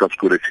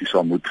gemeenskapskorreksie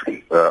sal moet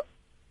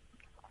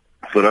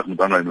verrig, met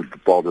hy moet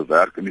bepaalde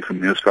werk in die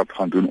gemeenskap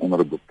gaan doen onder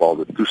 'n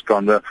bepaalde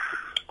toestande.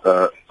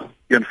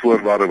 Een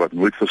voorwaarde wat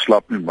nooit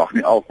verslap nie, mag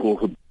nie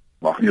alkohol,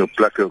 mag nie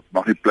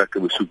plekke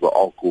besoek waar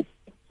alkohol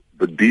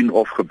bedien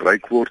of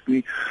gebruik word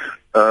nie.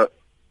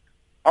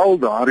 Al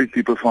daardie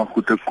tipe van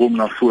goede kom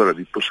na vore.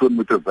 Die persoon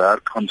moet 'n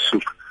werk gaan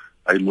soek.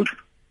 Hy moet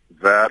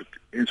werk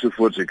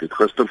ensovoorts. Ek het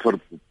gister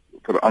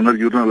vir ander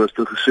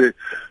joernaliste gesê,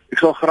 ek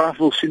sal graag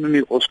wil sien in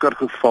die Oscar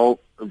geval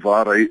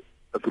waar hy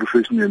 'n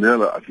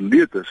professionele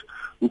atleet is,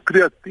 hoe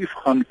kreatief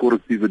gaan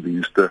korrektiewe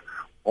dienste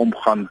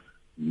omgaan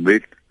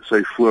met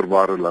sy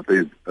voorwaarde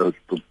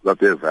dat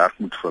hy werk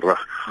moet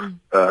verrig.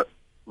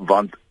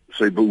 Want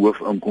sy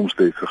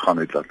behoeftinkomste het gegaan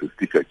uit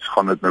atletiek uit.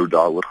 Gaan dit nou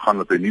daaroor gaan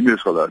dat hy nie meer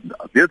sal 'n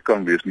atleet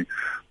kan wees nie,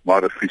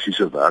 maar 'n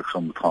fisiese werk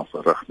sal moet gaan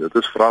verrig. Dit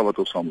is vrae wat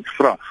ons sal moet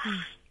vra.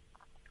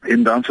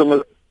 En dan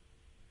sal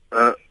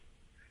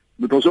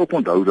moet ons ook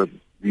onthou dat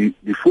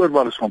die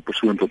voorwaardes van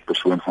persoon tot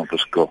persoon gaan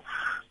verskil.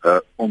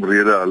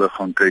 Omrede hulle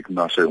gaan kyk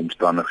na sy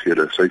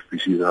omstandighede, sy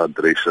fisiese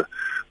adresse,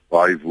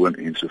 waar hy woon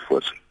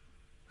ensovoorts.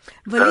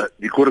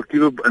 Die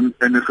korrektiewe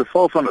in 'n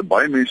geval van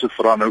baie mense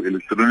vra nou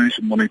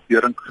elektroniese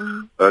monitering.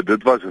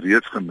 Dit was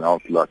reeds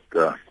gemeld dat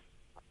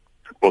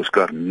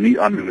Oscar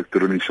nie aan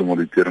elektroniese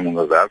monitering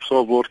onderwerp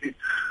sal word nie,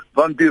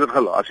 want die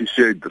regulasie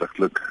sê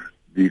uitdruklik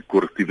die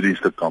korrektiewe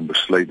dienste kan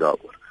besluit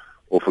daaroor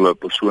of hulle 'n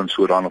persoon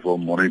sodanig wil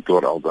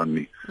monitor al dan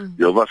nie.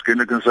 Heel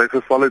waarskynlik in sy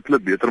geval het hulle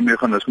beter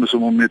meganismes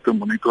om hom mee te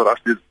monitor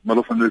as deur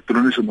middel van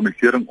elektroniese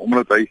monitering,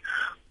 omdat hy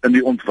in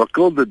die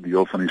ontwikkelde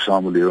deel van die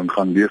samelewing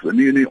gaan leef en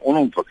nie in die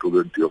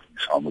onontwikkelde deel van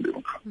die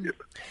samelewing gaan leef.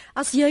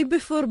 As jy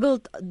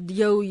byvoorbeeld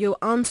jou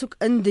aansoek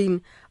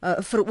indien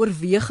vir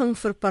oorweging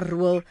vir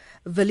parool,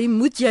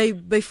 moet jy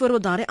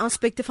byvoorbeeld daardie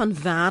aspekte van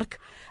werk,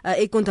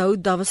 ek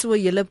onthou daar was so 'n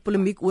hele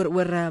polemiek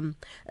oor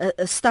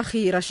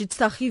Staggie, Rashid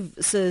Staggie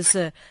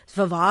se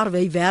waar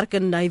hy werk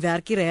en hy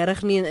werk hier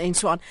regtig nie en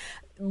so aan.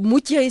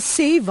 Moet jy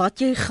sê wat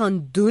jy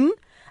gaan doen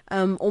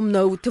om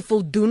nou te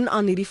voldoen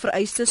aan hierdie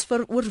vereistes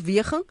vir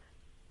oorweging?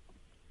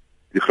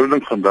 Die groot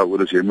ding gaan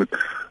daaroor is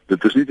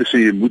dit is nie te sê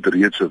jy moet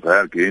reeds 'n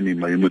werk hê nie,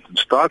 maar jy moet in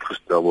staat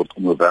gestel word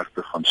om 'n werk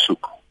te gaan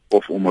soek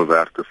of om 'n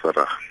werk te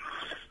verrig.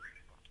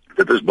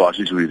 Dit is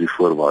basies hoe hierdie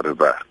voorwaarde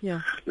werk.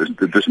 Ja.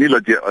 Dit is nie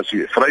dat jy as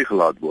jy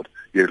vrygelaat word,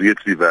 jy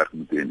reeds die werk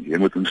moet hê nie. Jy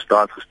moet in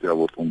staat gestel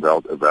word om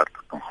wel 'n werk te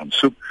kan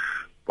soek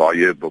waar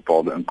jy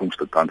bepaalde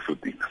inkomste kan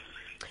verdien.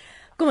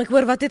 Kom ek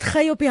hoor wat het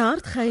Gey op die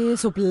hart? Gey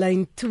is op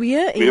lyn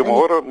 2 en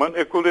Goeiemôre man,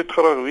 ek wil net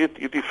graag weet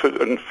hierdie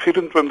in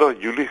 24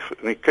 Julie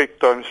in die Cape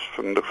Times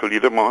van die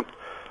verlede maand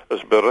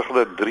is berig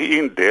dat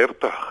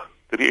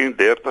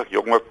 33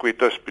 jong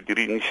makwetas by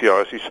hierdie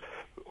inisiasies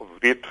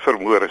wreed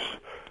vermoor is.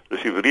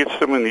 Dis die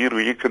wreedste manier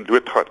hoe jy kan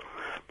doodgaan.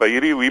 By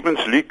hierdie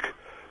Women's League,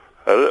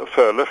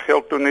 vir hulle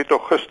geld toe net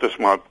Augustus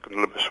maand kan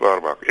hulle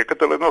beswaar maak. Ek het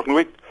hulle nog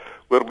nooit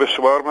oor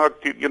beswaar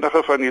maak teen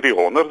enige van hierdie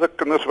honderde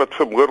kinders wat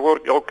vermoor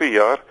word elke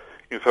jaar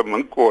en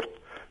vermink word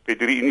by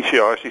hierdie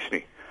inisiasies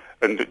nie.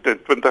 In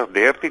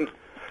 2013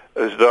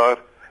 is daar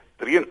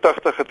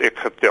 83 het ek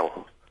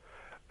getel.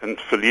 In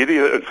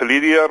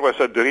verlede jaar was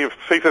daar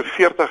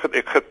 45 het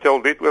ek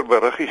getel net oor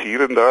beriggies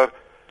hier en daar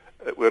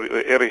oor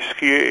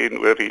RSG en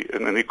oor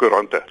in die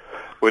koerante.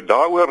 Oor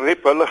daaroor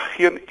het hulle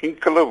geen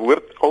enkele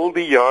woord al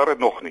die jare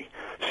nog nie.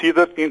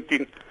 Sedert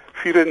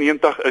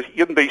 1994 is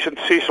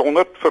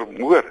 1600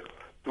 vermoor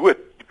dood,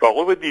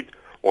 behalwe die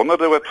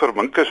honderde wat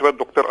vermink is wat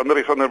Dr.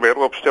 Andri van der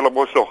Merwe op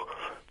Stellenbosch nog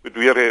moet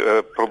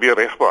weer probeer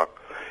regmaak.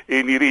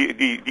 En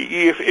die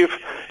EFF,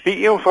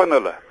 die een van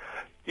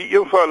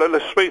hulle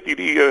swyg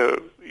hierdie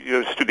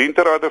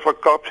studenterade van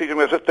Kaapse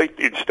Universiteit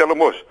en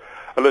Stellenbosch.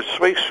 Hulle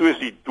swyg soos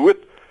die dood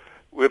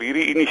oor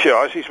hierdie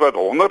inisiasies wat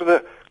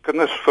honderde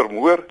kinders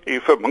vermoor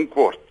en vermink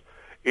word.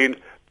 En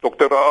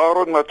Dr.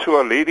 Aaron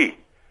Matsoaledi,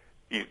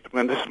 die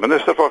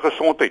minister van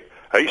gesondheid,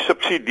 hy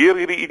subsidieer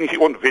hierdie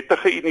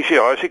onwettige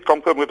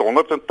inisiasiekampe met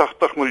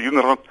 180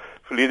 miljoen rand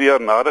verlede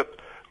jaar nadat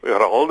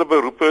herhaalde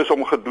beroepe is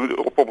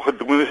op hom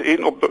gedoen is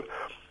en op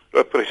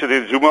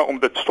president Zuma om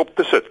dit stop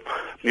te sit.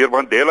 Meneer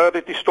Mandela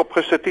het dit stop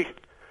gesit nie.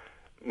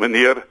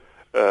 Meneer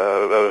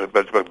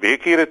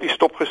Mbeki het dit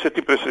stop gesit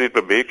nie, president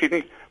Mbeki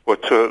nie.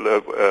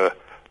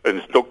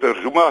 En Dr.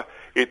 Zuma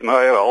het na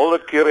herhaalde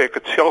kere, ek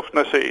het self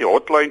na sy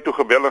hotline toe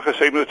gebel en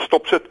gesê moet dit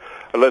stop sit.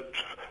 Hulle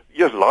het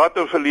eers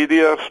later verlede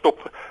jaar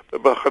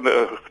begin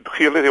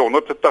gee hulle die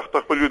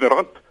 180 miljoen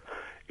rand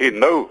en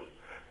nou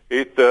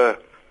het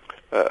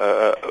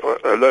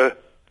hulle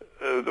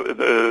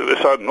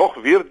is daar nog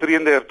weer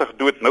 33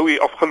 dood nou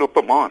die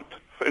afgelope maand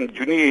in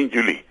Junie en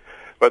Julie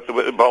wat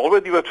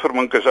behalwe die wat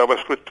vermink is, daar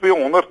was goed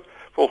 200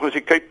 volgens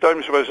die Cape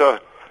Times was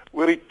daar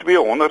oor die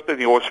 200 in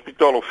die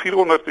hospitaal of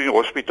 400 in die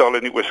hospitaal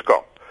in die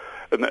Oos-Kaap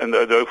en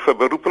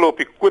beroep hulle op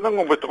die koning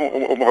om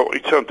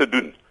iets aan te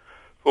doen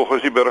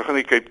volgens die berig in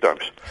die Cape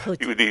Times.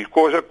 Die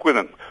Khoza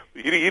koning.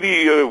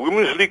 Hierdie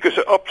Women's League is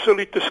 'n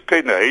absolute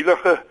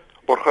skynheilige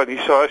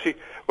organisasie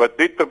wat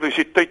net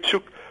publisiteit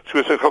soek,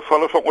 soos in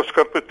gevalle van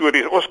Oscar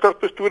Pistorius. Oscar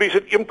Pistorius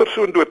het een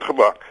persoon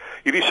doodgemaak.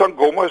 Hierdie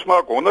Sangomas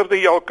maak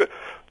honderde elke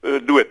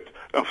dood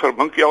en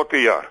vermink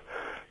elke jaar.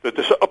 Dit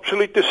is 'n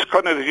absolute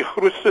skande. Dit is die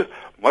grootste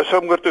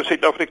massamoord in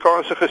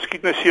Suid-Afrikaanse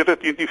geskiedenis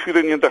sedert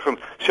 1994 en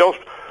selfs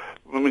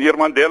meneer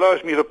Mandela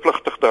is meer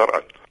pligtig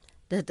daaraan.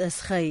 Dit is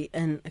Gey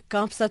in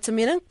Kaapstad se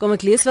mening. Kom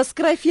ek lees wat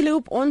skryf julle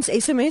op ons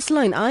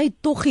SMS-lyn. Ai,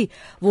 toggie,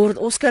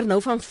 word Oscar nou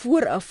van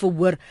vooraf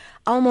verhoor.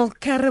 Almal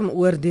kerm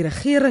oor die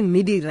regering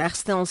nie die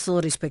regstelsel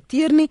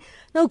respekteer nie.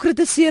 Nou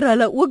kritiseer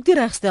hulle ook die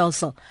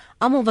regstelsel.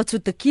 Almal wat so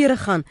te kere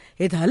gaan,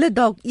 het hulle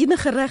dalk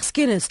enige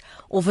regskennis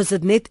of is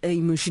dit net 'n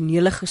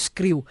emosionele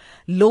geskreeu?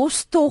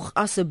 Los tog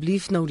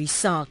asseblief nou die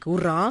saak.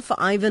 Hoera vir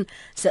Ivan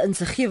se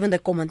insiggewende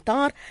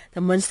kommentaar.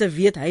 Ten minste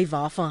weet hy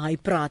waarvan hy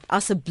praat.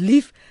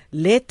 Asseblief,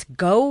 let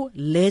go,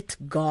 let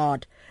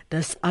God.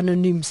 Dis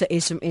anoniem se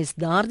SMS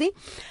daardie.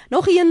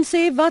 Nog een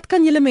sê, wat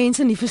kan julle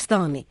mense nie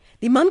verstaan nie?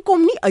 Die man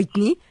kom nie uit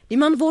nie, die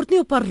man word nie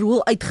op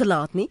parol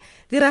uitgelaat nie.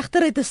 Die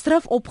regter het 'n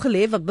straf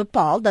opgelê wat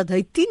bepaal dat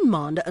hy 10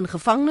 maande in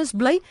gevangenis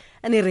bly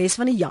en die res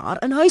van die jaar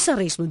in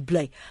huisarrest moet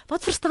bly.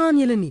 Wat verstaan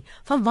julle nie?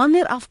 Van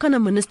wanneer af kan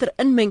 'n minister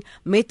inmeng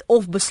met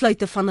of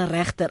besluite van 'n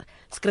regter?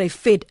 Skryf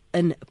Fed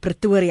in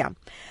Pretoria.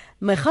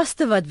 My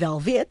gaste wat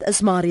wel weet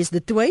is Marius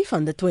de Tooy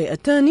van de Tooy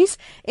Attorneys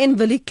en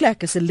Willie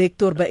Klek is 'n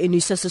lektor by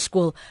Unisa se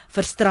skool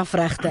vir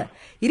strafregte.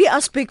 Hierdie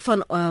aspek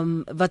van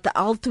wat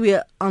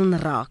albei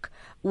aanraak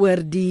oor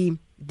die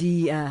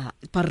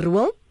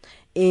parol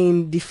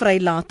en die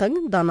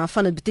vrylating, daarna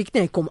van dit beteken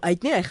nie hy kom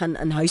uit nie, hy gaan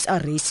in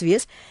huisarrest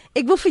wees.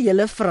 Ek wil vir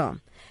julle vra,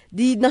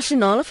 die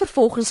nasionale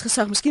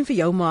vervolgingsgesag, miskien vir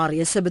jou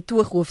Marius se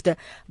betooghoofde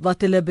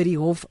wat hulle by die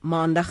hof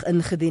maandag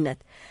ingedien het.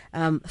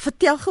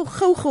 Vertel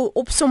gou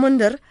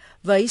opsommender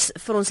wys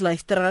vir ons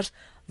luisteraars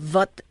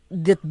wat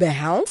dit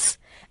behels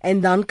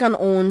en dan kan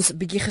ons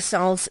bietjie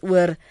gesels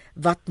oor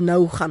wat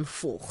nou gaan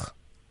volg.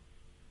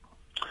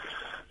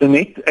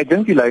 Net, ek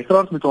dink die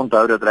luisteraars moet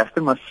onthou dat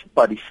regter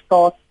Masipa die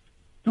staat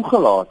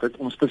toegelaat het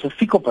om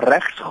spesifiek op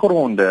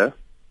regsgronde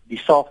die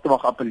saak te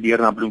mag appeleer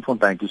na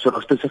Bloemfontein toe. So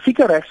daar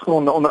spesifieke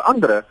regsgronde onder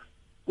andere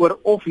oor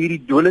of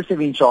hierdie dolus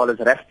eventualis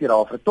regdeur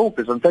haar vertolk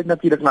is. Want hy het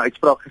natuurlik na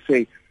uitspraak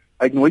gesê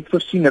hy het nooit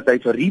voorsien dat hy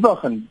vir Riva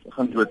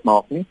gaan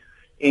doodmaak nie.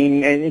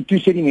 En toe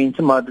sê die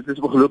mense maar dit is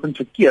ongelooflik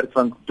verkeerd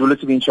want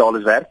dolus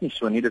eventualis werk nie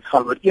so nie. Dit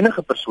gaan oor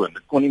enige persoon.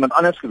 Dit kon iemand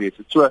anders gewees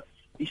het. So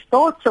die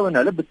staat sou in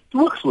hulle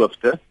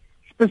betoogshoofde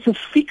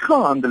spesifiek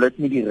gehandel het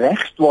met die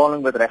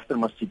regsdwaling wat regter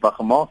Masipa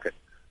gemaak het.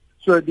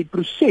 So die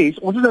proses,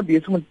 ons is nou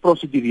besig met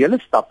prosedurele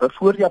stappe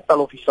voor die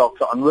appel of die saak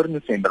sal aanhoor in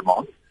November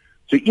maand.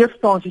 So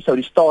eerstens sou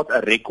die staat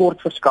 'n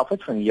rekord verskaf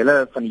het van die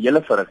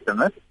hele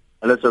verrigtinge.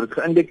 Hulle sou dit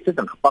geïndeks het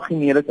en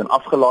gepagineer het en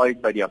afgelaai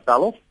het by die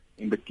appelhof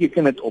en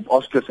beteken dit op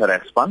Augustus se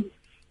regspan.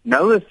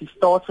 Nou is die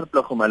staat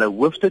verplig om hulle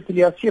hoofde te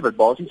liaseer wat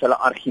basies hulle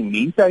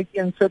argumente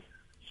uiteensit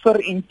vir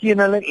en teen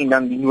hulle en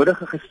dan die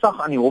nodige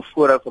gesag aan die hof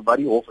voorhou vir wat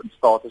die hof in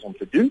staat is om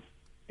te doen.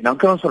 En dan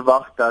kan ons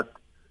verwag dat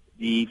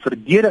die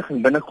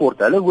verdediging binnekort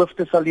hulle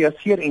hoofde sal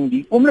liaseer en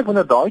die oomblik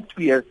wanneer daai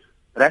twee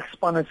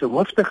regspanne se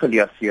hoofde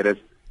geliaseer is,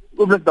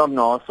 oomblik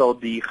daarna sal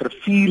die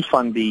griffier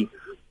van die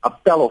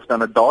appelhof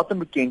dan 'n datum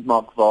bekend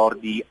maak waar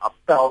die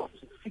appel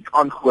spesifiek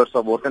aangehoor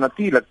sal word. En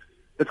natuurlik,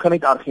 dit gaan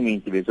net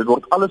argumente wees. Dit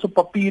word alles op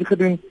papier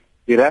gedoen.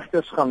 Die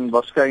regters gaan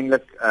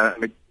waarskynlik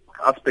met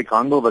aspek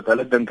handel wat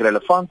hulle dink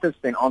relevant is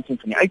ten aansien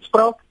van die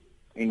uitspraak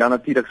en dan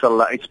natuurlik sal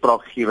hulle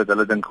uitspraak gee wat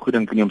hulle dink goed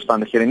dink in die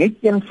omstandighede. Net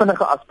een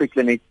vinnige aspek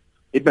net.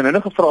 Het my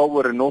nou gevra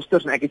oor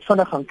renosters en ek het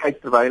vinnig gaan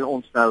kyk terwyl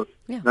ons nou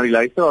na die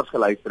luisteraars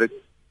geluister het.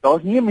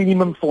 Daar's nie 'n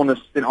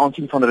minimumvonnis ten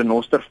aansien van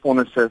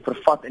renostervonnisse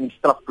vervat in die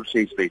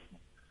strafproseswet nie.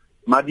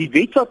 Maar die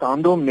wet wat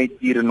handel met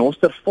die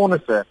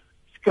renostervonnisse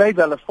skryf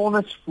hulle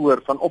vonnis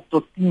voor van op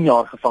tot 10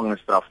 jaar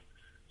gevangenisstraf.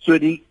 So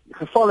die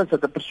geval is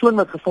dat 'n persoon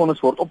wat gefonnis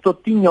word op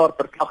tot 10 jaar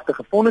per klagte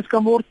gefonnis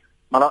kan word,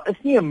 maar daar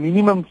is nie 'n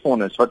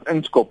minimumvonnis wat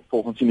inskop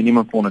volgens die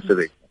minimumvonnisse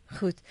wet.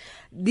 Goed.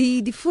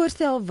 Die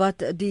voorstel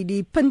wat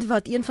die punt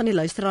wat een van die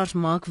luisteraars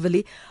maak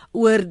Willie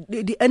oor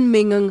die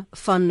inmenging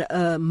van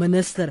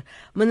minister.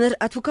 Meneer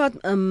advokaat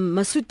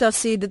Masuta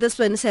sê dit is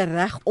binne sy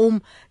reg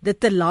om dit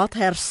te laat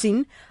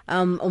hersien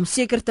om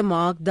seker te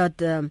maak dat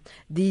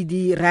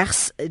die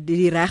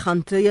reg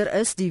hanteer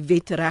is, die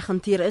wet reg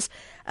hanteer is.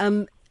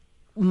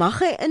 Mag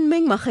hy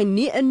inmeng, mag hy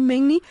nie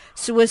inmeng nie,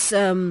 soos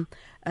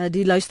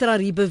die luisteraar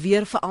hier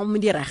beweer veral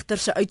met die regter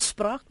se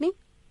uitspraak nie?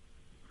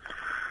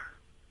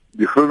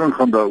 Die groot ding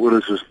gaan daaroor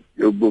is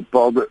jou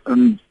bepaalde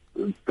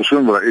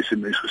persoon wat 'n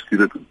SMS gestuur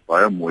het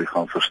baie mooi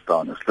gaan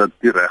verstaan. Is dat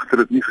die regter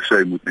het nie gesê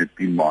hy moet net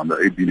 10 maande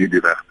uitdien nie. Die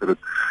regter het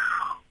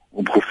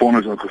om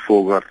gefonnis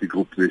ingevolge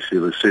artikel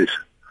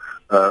 276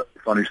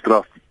 van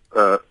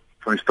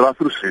die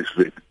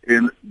strafproseswet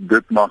en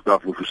dit maak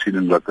daarvoor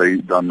voorsiening dat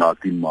hy dan na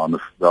 10 maande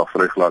wel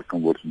vrygelaat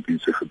kan word indien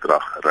sy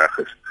gedrag reg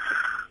is.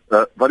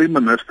 Wat die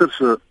minister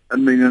se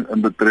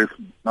inmenging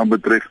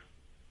betref,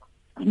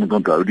 ons moet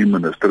onthou die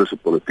minister is 'n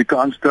politieke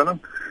aanstelling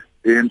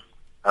en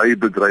hy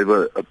bedryf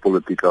 'n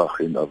politieke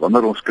agenda.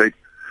 Wanneer ons kyk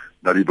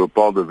na die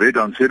bepaalde wet,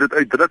 dan sê dit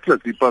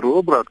uitdruklik die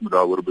paroolraad moet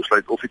daaroor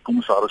besluit of die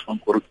kommissaris van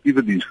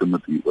korrektiewe dienste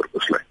moet hieroor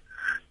besluit.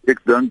 Ek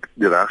dink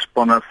die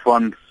regspanne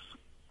van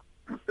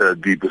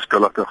die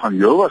beskuldigde gaan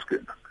heel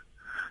waarskynlik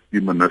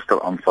die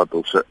minister aanvat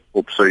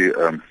op sy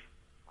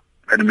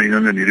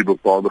inmenging in hierdie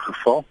bepaalde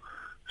geval,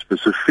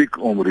 spesifiek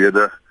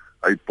omrede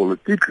hy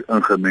politiek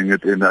ingemeng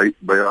het en hy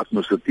by 'n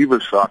administratiewe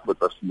saak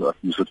wat as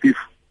administratief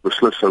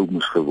beslis sou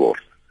moes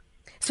geword.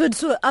 So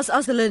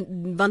as hulle,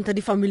 want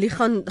die familie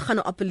gaan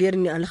nou appeleer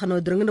en hulle gaan nou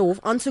 'n dringende hof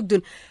aansoek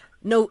doen.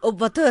 Nou op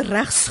watter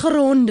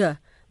regsgronde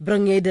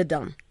bring jy dit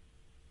dan?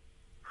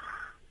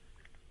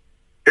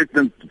 Ek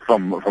dink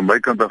van my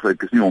kant af,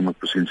 ek is nie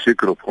 100%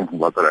 seker op grond van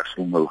watter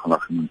regsgronde hulle gaan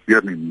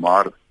argumenteer nie,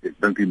 maar ek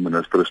dink die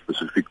minister is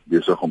spesifiek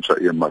besig om sy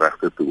eie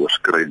regte te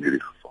oorskry in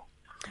hierdie geval.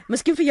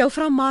 Miskien vir jou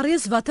vrou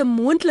Marius, watter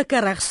moontlike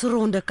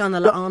regsgronde kan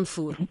hulle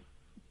aanvoer?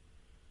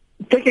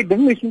 Kyk, ek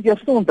dink mens moet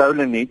eers onthou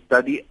net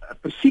dat die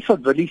presies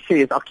wat Willie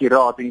sê is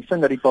akkuraat en die sin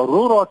dat die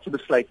paroolraad se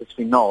besluit is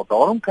finaal.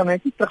 Daarom kan hy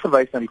nie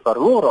terugverwys na die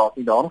paroolraad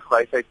nie, daarom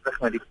verwys hy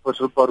terug na die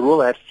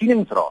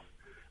paroolhersieningsraad.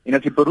 En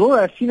as die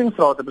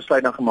paroolhersieningsraad 'n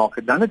besluit dan gemaak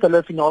het, dan het hulle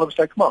 'n finale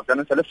besluit gemaak. Dan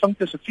is hulle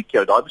vinkte spesifiek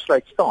jou, daai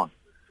besluit staan.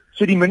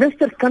 So die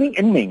minister kan nie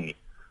inmeng nie.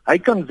 Hy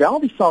kan wel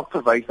die saak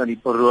verwys na die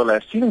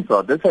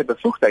paroolhersieningsraad, dit is sy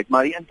bevoegdheid,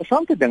 maar die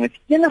interessante ding is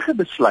enige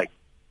besluit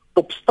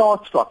op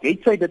staatsvlak,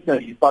 het sy dit nou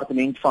die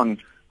departement van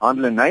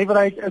handel en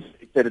nywerheid is,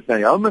 het sy dit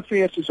nou Home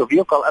Affairs is of wie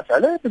ook al, as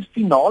hulle 'n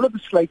finale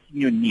besluit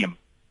neem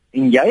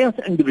en jy as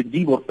 'n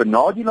individu word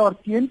benadeel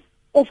teen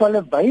of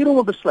hulle weier om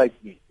 'n besluit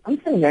neem,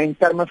 dan kan jy in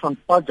terme van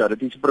PAJA,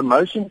 dit is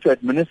Promotion to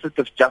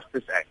Administrative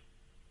Justice Act,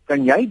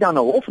 kan jy dan 'n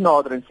hof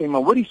nader en sê,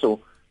 maar hoor hierso,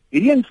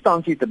 hierdie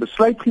instansie het 'n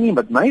besluit geneem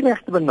wat my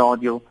regte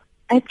benadeel,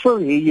 ek wil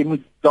hê jy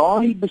moet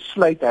daai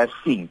besluit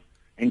hersien.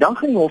 En dan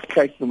gaan die hof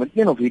kyk nommer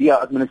 1 of hierdie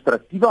 'n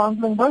administratiewe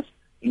handeling was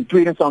en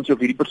tweede instansie of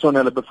hierdie persoon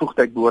hulle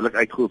bevoegdheid behoorlik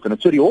uitgeoefen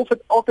het. So die hof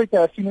het altyd 'n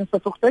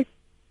hersieningsbevoegdheid.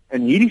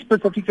 In hierdie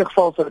spesifieke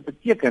geval sou dit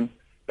beteken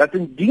dat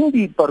indien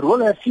die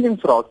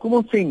paroolhersieningsraad, kom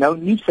ons sê nou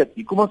nie sit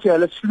nie, kom ons sê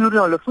hulle sloer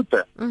na hulle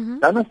voete,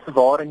 dan is dit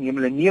waar en neem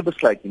hulle nie 'n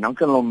besluit nie. Dan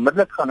kan hulle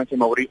onmiddellik gaan en sê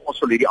maar hoor, ons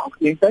wil hierdie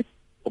aangeleentheid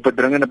op 'n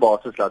dringende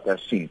basis laat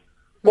hersien.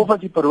 Of as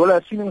die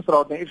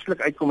paroolhersieningsraad nou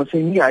eerslik uitkom en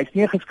sê nee, hy's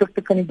nie 'n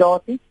geskikte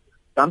kandidaat nie,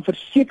 dan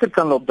verseker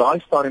kan hulle op daai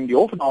stadium die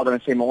hof nader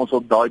en sê maar ons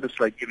wil daai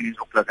besluit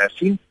ewenigs op laat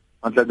hersien,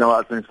 want hulle nou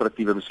 'n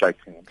administratiewe besluit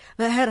geneem.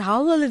 Maar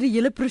herhaal hulle die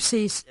hele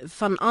proses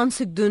van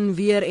aansoek doen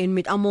weer en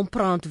met almal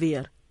praat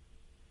weer?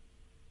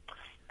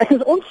 Ek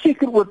is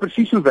onseker oor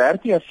presies hoe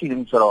werk die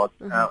hersieningsraad.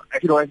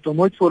 Ek het nog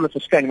nooit voor hulle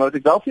verskyn, maar wat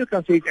ek wel vir jou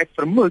kan sê is ek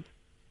vermoed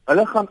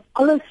hulle gaan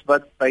alles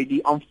wat by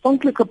die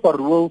aanvanklike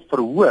parool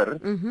verhoor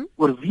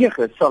oorweeg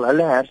is, sal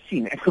hulle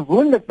hersien. En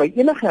gewoonlik by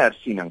enige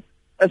hersiening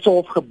is 'n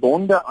hof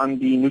gebonde aan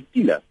die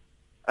notule.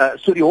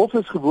 So die hof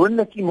is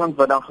gewoonlik iemand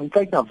wat dan gaan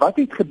kyk na wat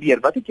het gebeur,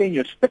 wat het jy in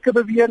jou stukke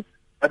beweer,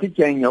 wat het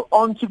jy in jou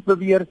aansoek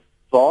beweer,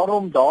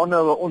 waarom daar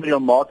nou 'n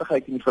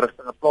onreëlmatigheid in die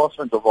verrigtinge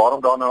plaasvind of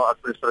waarom daar nou 'n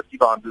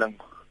administratiewe handeling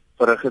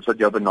verrig is wat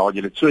jou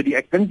benadeel het. So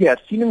ek dink die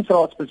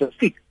hersieningsraad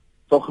spesifiek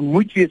sal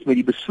gemoeid wees met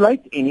die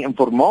besluit en die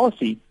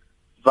inligting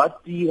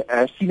wat die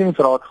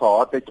hersieningsraad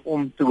gehad het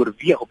om te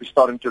oorweeg op die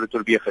stadium toe dit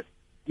oorweeg het.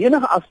 Die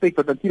enige aspek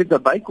wat natuurlik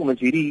daarbey kom is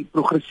hierdie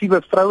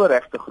progressiewe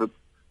vroueregte groep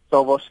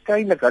sal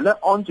waarskynlik hulle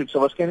aansoek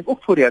sal waarskynlik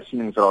ook voor die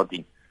hersieningsraad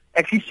dien.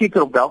 Ek is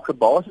seker op watter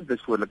basis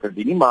dit voor hulle kan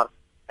dien nie, maar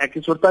ek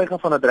is oortuig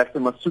van dat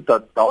regter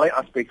Masuta daai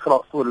aspek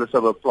graag voor hulle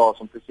sou wou plaas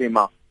om te sê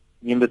maar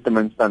neem dit ten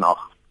minste in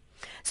ag.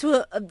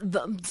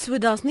 So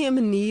daar's nie 'n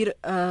manier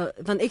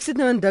want ek sit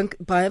nou en dink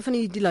baie van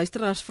die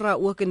luisteraars vra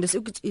ook en dis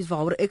ook iets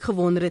waaroor ek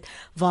gewonder het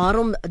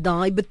waarom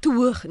daai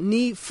betoog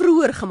nie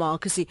vroeër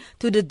gemaak is nie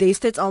toe dit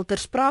destyds al ter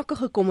sprake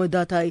gekom het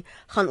dat hy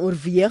gaan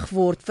oorweeg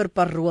word vir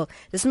parool.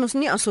 Dis mos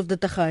nie asof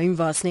dit 'n geheim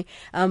was nie.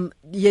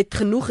 Jy het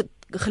genoeg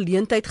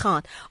geleentheid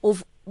gehad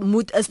of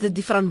is dit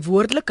die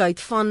verantwoordelikheid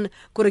van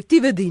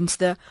korrektiewe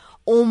dienste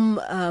om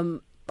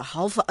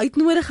halfe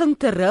uitnodiging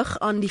terug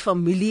aan die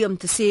familie om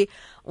te sê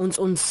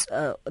ons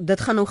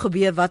dit gaan nou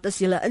gebeur, wat is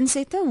julle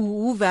insette?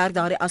 Hoe werk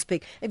daardie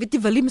aspek? Ek weet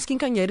nie, Willie, miskien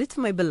kan jy dit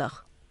vir my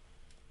belig.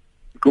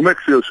 Kom ek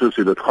vir jou so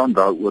sê, dit gaan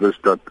daaroor is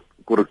dat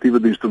korrektiewe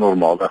dienste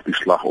normaalweg die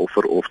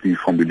slagoffer of die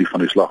familie van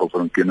die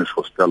slagoffer in kennis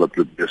gestel dat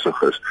hulle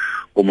besig is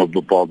om 'n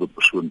bepaalde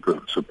persoon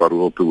se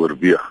parool te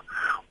oorweeg.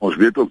 Ons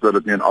weet ook dat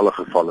dit nie in alle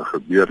gevalle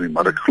gebeur nie,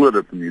 maar ek glo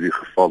dat in hierdie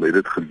geval het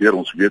dit gebeur.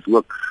 Ons weet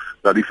ook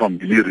dat die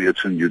familie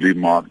reeds in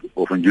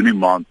Junie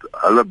maand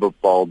hulle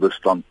bepaalde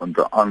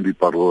standpunte aan die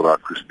paroolraad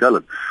gestel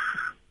het.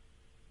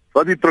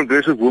 Wat die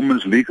Progressive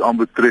Women's League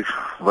aanbetref,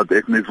 wat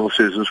ek net wil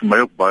sê, is vir my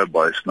ook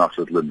baie snaaks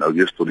dat hulle nou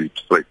eers tot die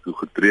stryd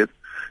toegetree het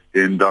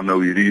en dan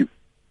nou hierdie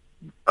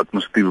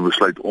administratiewe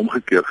besluit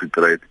omgekeer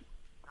gekry het.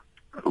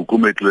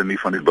 Hoekom het hulle nie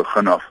van die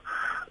begin af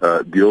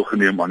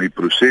deelgeneem aan die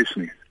proses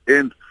nie?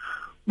 En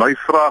my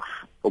vraag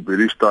op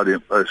hierdie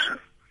stadium is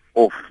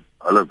of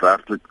hulle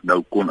werklik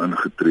nou kon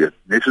ingetree het.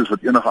 Net soos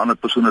wat enige ander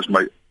persoon is,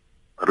 my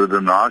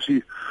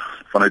redenasie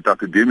vanuit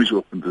akademiese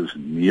oogpunt is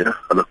nee,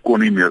 hulle kon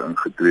nie meer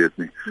ingetree het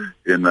nie.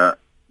 En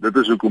dit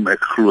is hoekom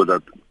ek glo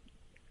dat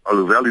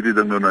alhoewel hierdie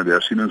ding nou na die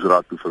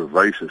hersieningsraad toe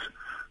verwys is,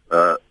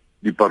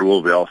 die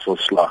parool wel sal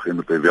slag en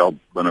dat hy wel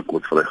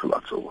binnekort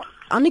vrygelaat sal word.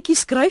 Annetjie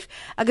skryf,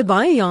 ek het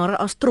baie jare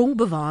as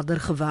tronkbewaarder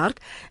gewerk.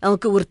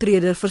 Elke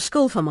oortreder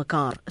verskil van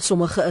mekaar.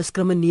 Sommige is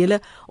kriminele,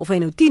 of hy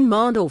nou 10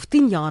 maande of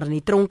 10 jaar in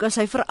die tronk is,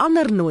 hy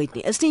verander nooit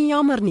nie. Is nie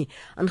jammer nie,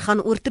 en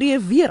gaan oortree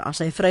weer as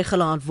hy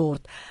vrygelaat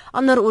word.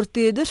 Ander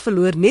oortreders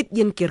verloor net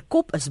een keer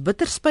kop, is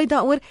bitter spyt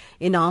daaroor,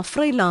 en na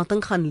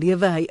vrylating gaan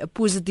lewe hy 'n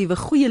positiewe,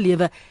 goeie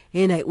lewe,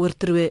 en hy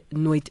oortree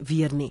nooit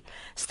weer nie.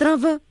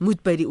 Strawwe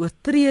moet by die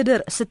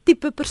oortreder se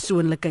tipe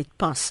persoonlikheid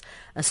pas.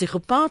 'n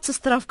Psigopaat se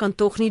straf kan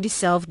tog nie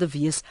dieselfde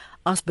wees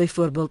as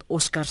byvoorbeeld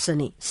Oscar se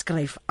nie,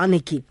 skryf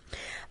Annetjie.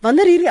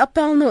 Wanneer hierdie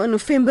appel nou in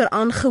November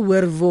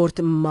aangehoor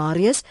word,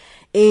 Marius,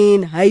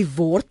 en hy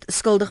word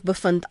skuldig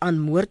bevind aan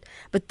moord,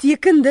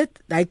 beteken dit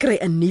hy kry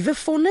 'n nuwe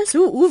vonnis?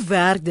 Hoe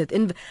werk dit?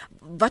 En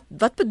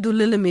wat bedoel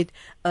hulle met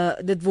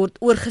dit word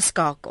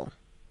oorgeskakel?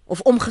 Of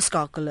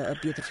omgeskakel, 'n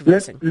beter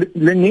verwysing.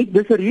 Lenet,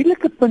 dis 'n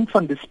redelike punt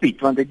van dispuut,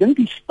 want ek dink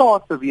die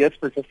staat beweer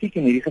spesifiek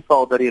in hierdie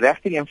geval dat die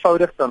regter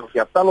eenvoudig dan of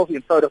die appel of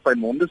eenvoudig by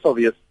monde sal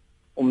wees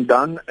om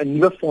dan 'n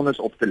nuwe vonnis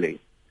op te lê.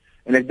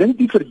 En ek dink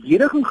die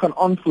verdediging gaan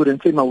antwoord en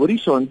sê maar hoorie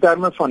so in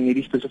terme van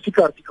hierdie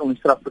spesifieke artikel in die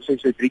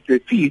strafproseswet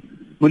 324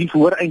 moet die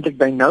verhoor eintlik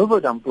by nou wou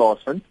dan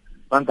plaasvind,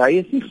 want hy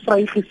is nie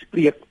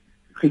vrygespreek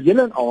geheel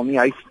en al nie,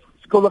 hy is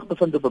skuldig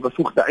bevind op 'n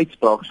bevoegde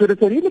uitspraak. So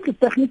dit is 'n redelike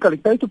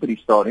tegnikaliteit op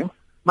hierdie stadium.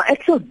 Maar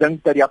ek sou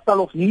dink dat die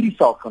appelhof nie die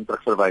saak gaan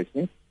terugverwys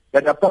nie.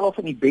 Dat die appelhof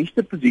in die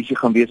beste posisie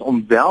gaan wees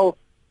om wel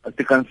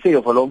te kan sê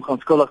of hulle hom gaan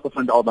skuldig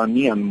bevind al dan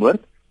nie aan moord.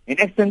 En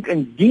ek dink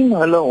indien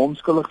hulle hom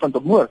skuldig vind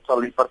op moord,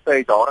 sal die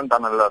party daarin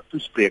dan hulle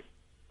toespreek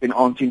ten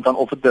aansien van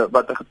of dit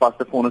wat 'n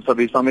gepaste vonnis sal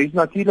wees. Maar mense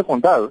natuurlik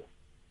onthou,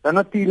 dan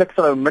natuurlik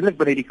sal hy onmiddellik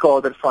binne die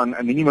kader van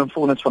 'n minimum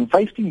vonnis van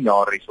 15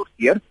 jaar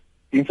resorteer,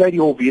 tensy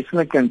die hof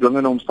wesenlike en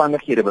dwingende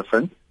omstandighede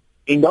bevind.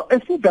 En daar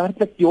is nie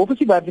werklik, die hof is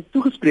nie werklik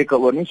toegespreek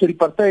daaroor nie, so die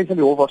partye van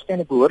die hof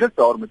waarskynlik behoorlik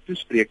daar moet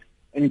toespreek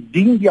en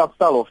dien die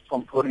appelhof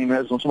van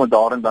voorneme is ons sommer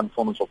daarin dan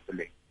vonnis op te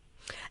lê.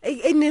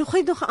 En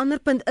nog 'n ander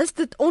punt, is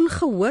dit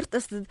ongehoord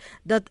is dit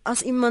dat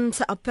as iemand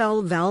se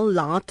appel wel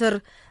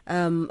later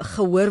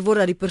gehoor word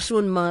dat die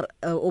persoon maar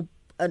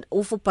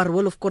op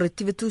parol of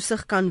korrektiewe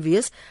toesig kan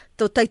wees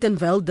tot tyd en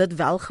wyl dit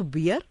wel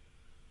gebeur?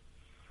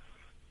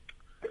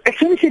 Ek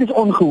sê nie dit is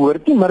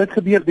ongehoord nie, maar dit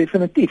gebeur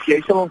definitief.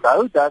 Jy sal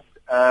onthou dat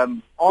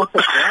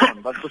Augustus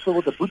was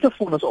byvoorbeeld 'n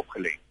boetevonnis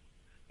opgelê.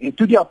 En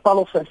toe die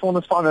appelhof sy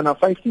vonnis verander na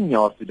 15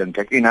 jaar toe dink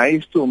ek en hy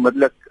is toe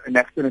onmiddellik in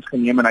hegtenis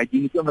geneem en hy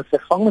dien nie omdat sy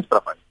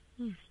gevangenisstraf uit.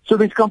 So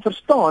mens kan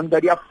verstaan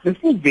dat dit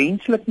is nie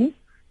wenslik nie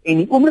en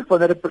die oomblik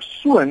wanneer 'n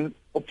persoon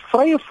op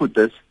vrye voet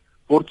is,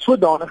 word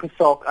sodanige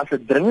saak as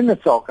 'n dringende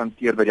saak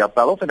hanteer by die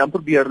appelhof en dan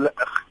probeer hulle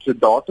 'n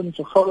datum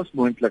so gou as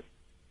moontlik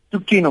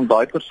toeken om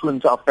daai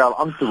persoon se appel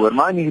aan te hoor,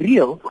 maar in die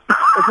reël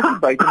is dit nie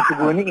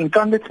buitengewoon nie en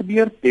kan dit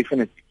gebeur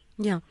definitief.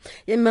 Ja,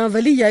 maar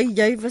Willie,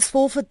 jy was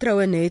vol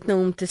vertroue net nou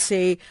om te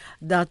sê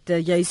dat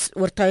jy's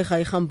oortuig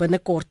hy gaan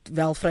binnekort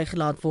wel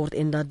vrygelaat word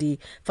en dat die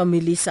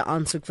familie se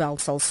aansoek wel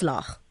sal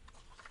slaag.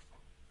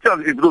 Ja,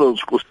 ek bedoel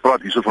ons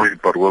praat hierso van die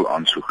parol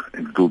aansoek.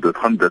 Ek bedoel dit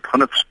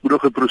gaan 'n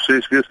spoedige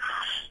proses wees.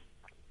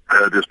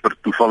 Dis per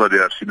toeval dat die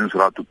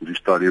hersieningsraad op die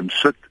stadium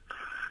sit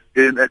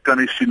en ek kan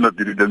nie sien dat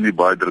hierdie ding nie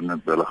baie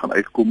dringend hulle gaan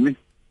uitkom nie.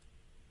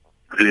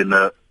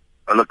 En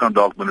hulle kan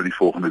dalk binne die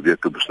volgende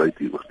week 'n besluit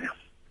hieroor neem.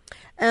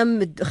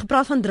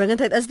 Gepraat van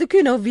dringendheid, is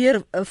dit nou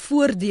weer 'n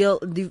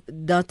voordeel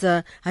dat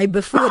hy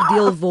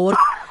bevoordeel word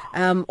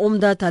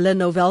omdat hulle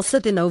nou wel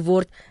sit en nou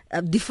word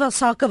die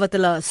sake wat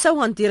hulle sou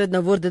hanteer het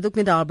nou word dit ook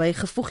net daarby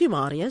gevoeg,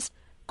 Marius?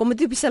 Kom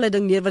dit op dieselfde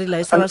ding neer wat die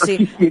luisteraar sê?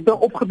 Ek het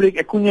opgebreek,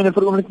 ek kon jy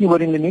vir oomblik nie hoor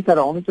en net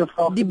herhaal net jou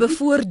vraag. Die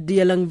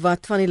bevoordeling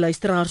wat van die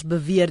luisteraars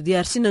beweer, die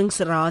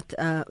hersieningsraad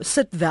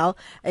sit wel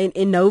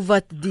en nou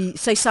wat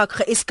sy saak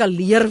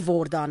geeskaleer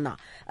word daarna.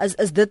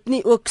 Is dit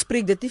nie ook,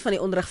 spreek dit nie van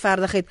die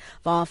onregverdigheid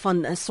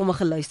waarvan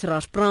sommige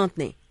luisteraars praat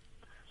nie?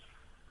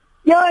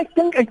 Ja,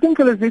 ek dink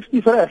hulle is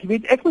definitief reg. Jy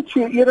weet, ek moet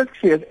vir eerlik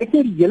sê, as ek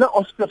die hele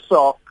Oscar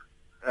saak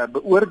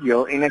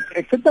beoordeel en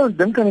ek sit nou en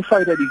dink aan die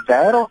feit dat die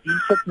wêreld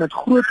hier sit met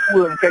groot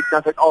oë en kyk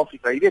na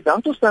Suid-Afrika. Jy weet, dan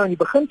het ons nou aan die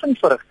begin van die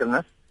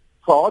verrigtinge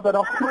gehad dat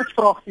daar groot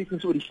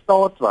vraagtekens oor die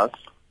staat was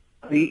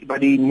wat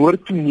die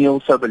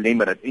moordtoneel sou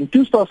belemmer het. En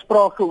toe is daar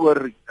sprake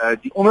oor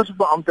die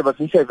ondersoekbeampte wat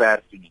nie sy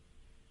werk doen nie.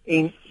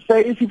 En sy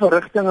is die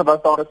verrigtinge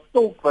wat daar 'n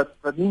tolk wat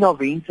nie na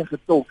wense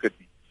getolk het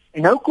nie.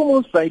 En nou kom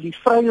ons by die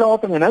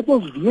vrylating en nou het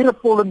ons weer 'n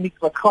polemiek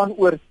wat gaan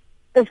oor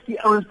is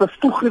die ouens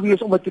bevoeg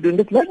gewees om dit te doen.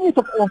 Dit lyk net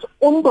op ons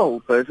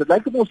onbeholpe. Dit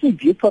lyk of ons nie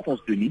weet wat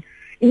ons doen nie.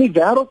 En die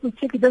wêreld moet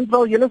seker dink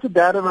wel julle is 'n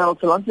derde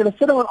wêreldse land. Julle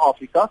sit nou in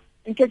Afrika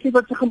en kyk net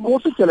wat se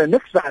gemors het julle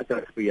niks werk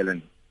vir julle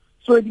nie.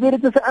 So ek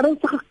weet dit is 'n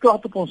ernstige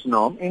klap op ons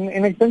naam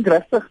en ek dink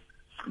regtig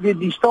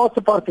die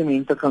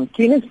staatsdepartemente kan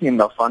kennis neem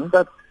daarvan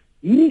dat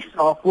hierdie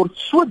saak word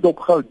so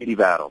dopgehou deur die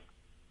wêreld.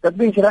 Dat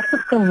mense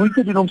regtig kan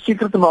moeite doen om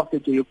seker te maak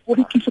dat jy jou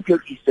potjies op jou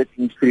i sit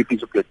en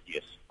streepies op jou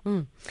tees.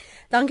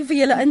 Dankie vir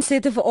julle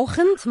insette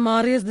vanoggend,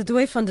 Marius de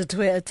Toey van de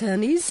Toey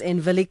Attorneys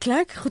en Willie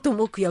Clark. Goed om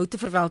ook jou te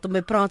verwelkom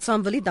by Praat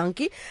saam, Willie.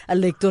 Dankie. 'n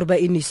lektor by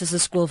Unisa se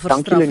skool vir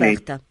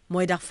strafregte.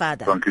 Mooi dag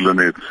verder. Dankie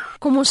Lenet.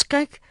 Kom ons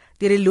kyk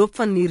deur die loop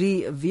van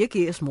hierdie week,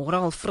 hier is môre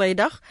al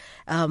Vrydag,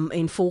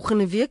 en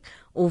volgende week,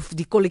 of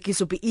die kolletjies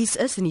op die I's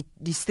is en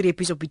die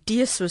streepies op die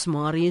T's, soos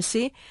Marius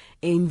sê,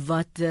 en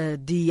wat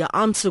die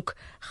aansoek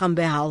gaan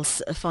behels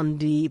van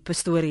die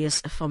Pastorius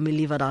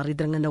familie wat daardie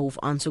dringende hof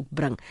aansoek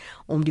bring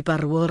om die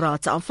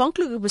paroolraad se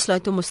aanvanklike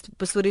besluit om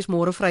Pastorius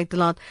môre vry te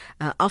laat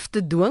af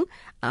te dwing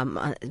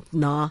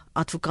na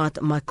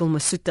advokaat Michael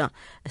Masuta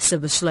se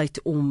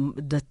besluit om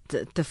dit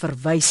te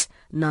verwys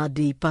na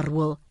die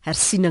parool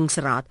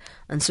hersieningsraad.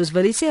 En soos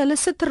wil hy sê, hulle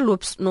sit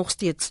terloops nog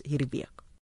steeds hierdie week.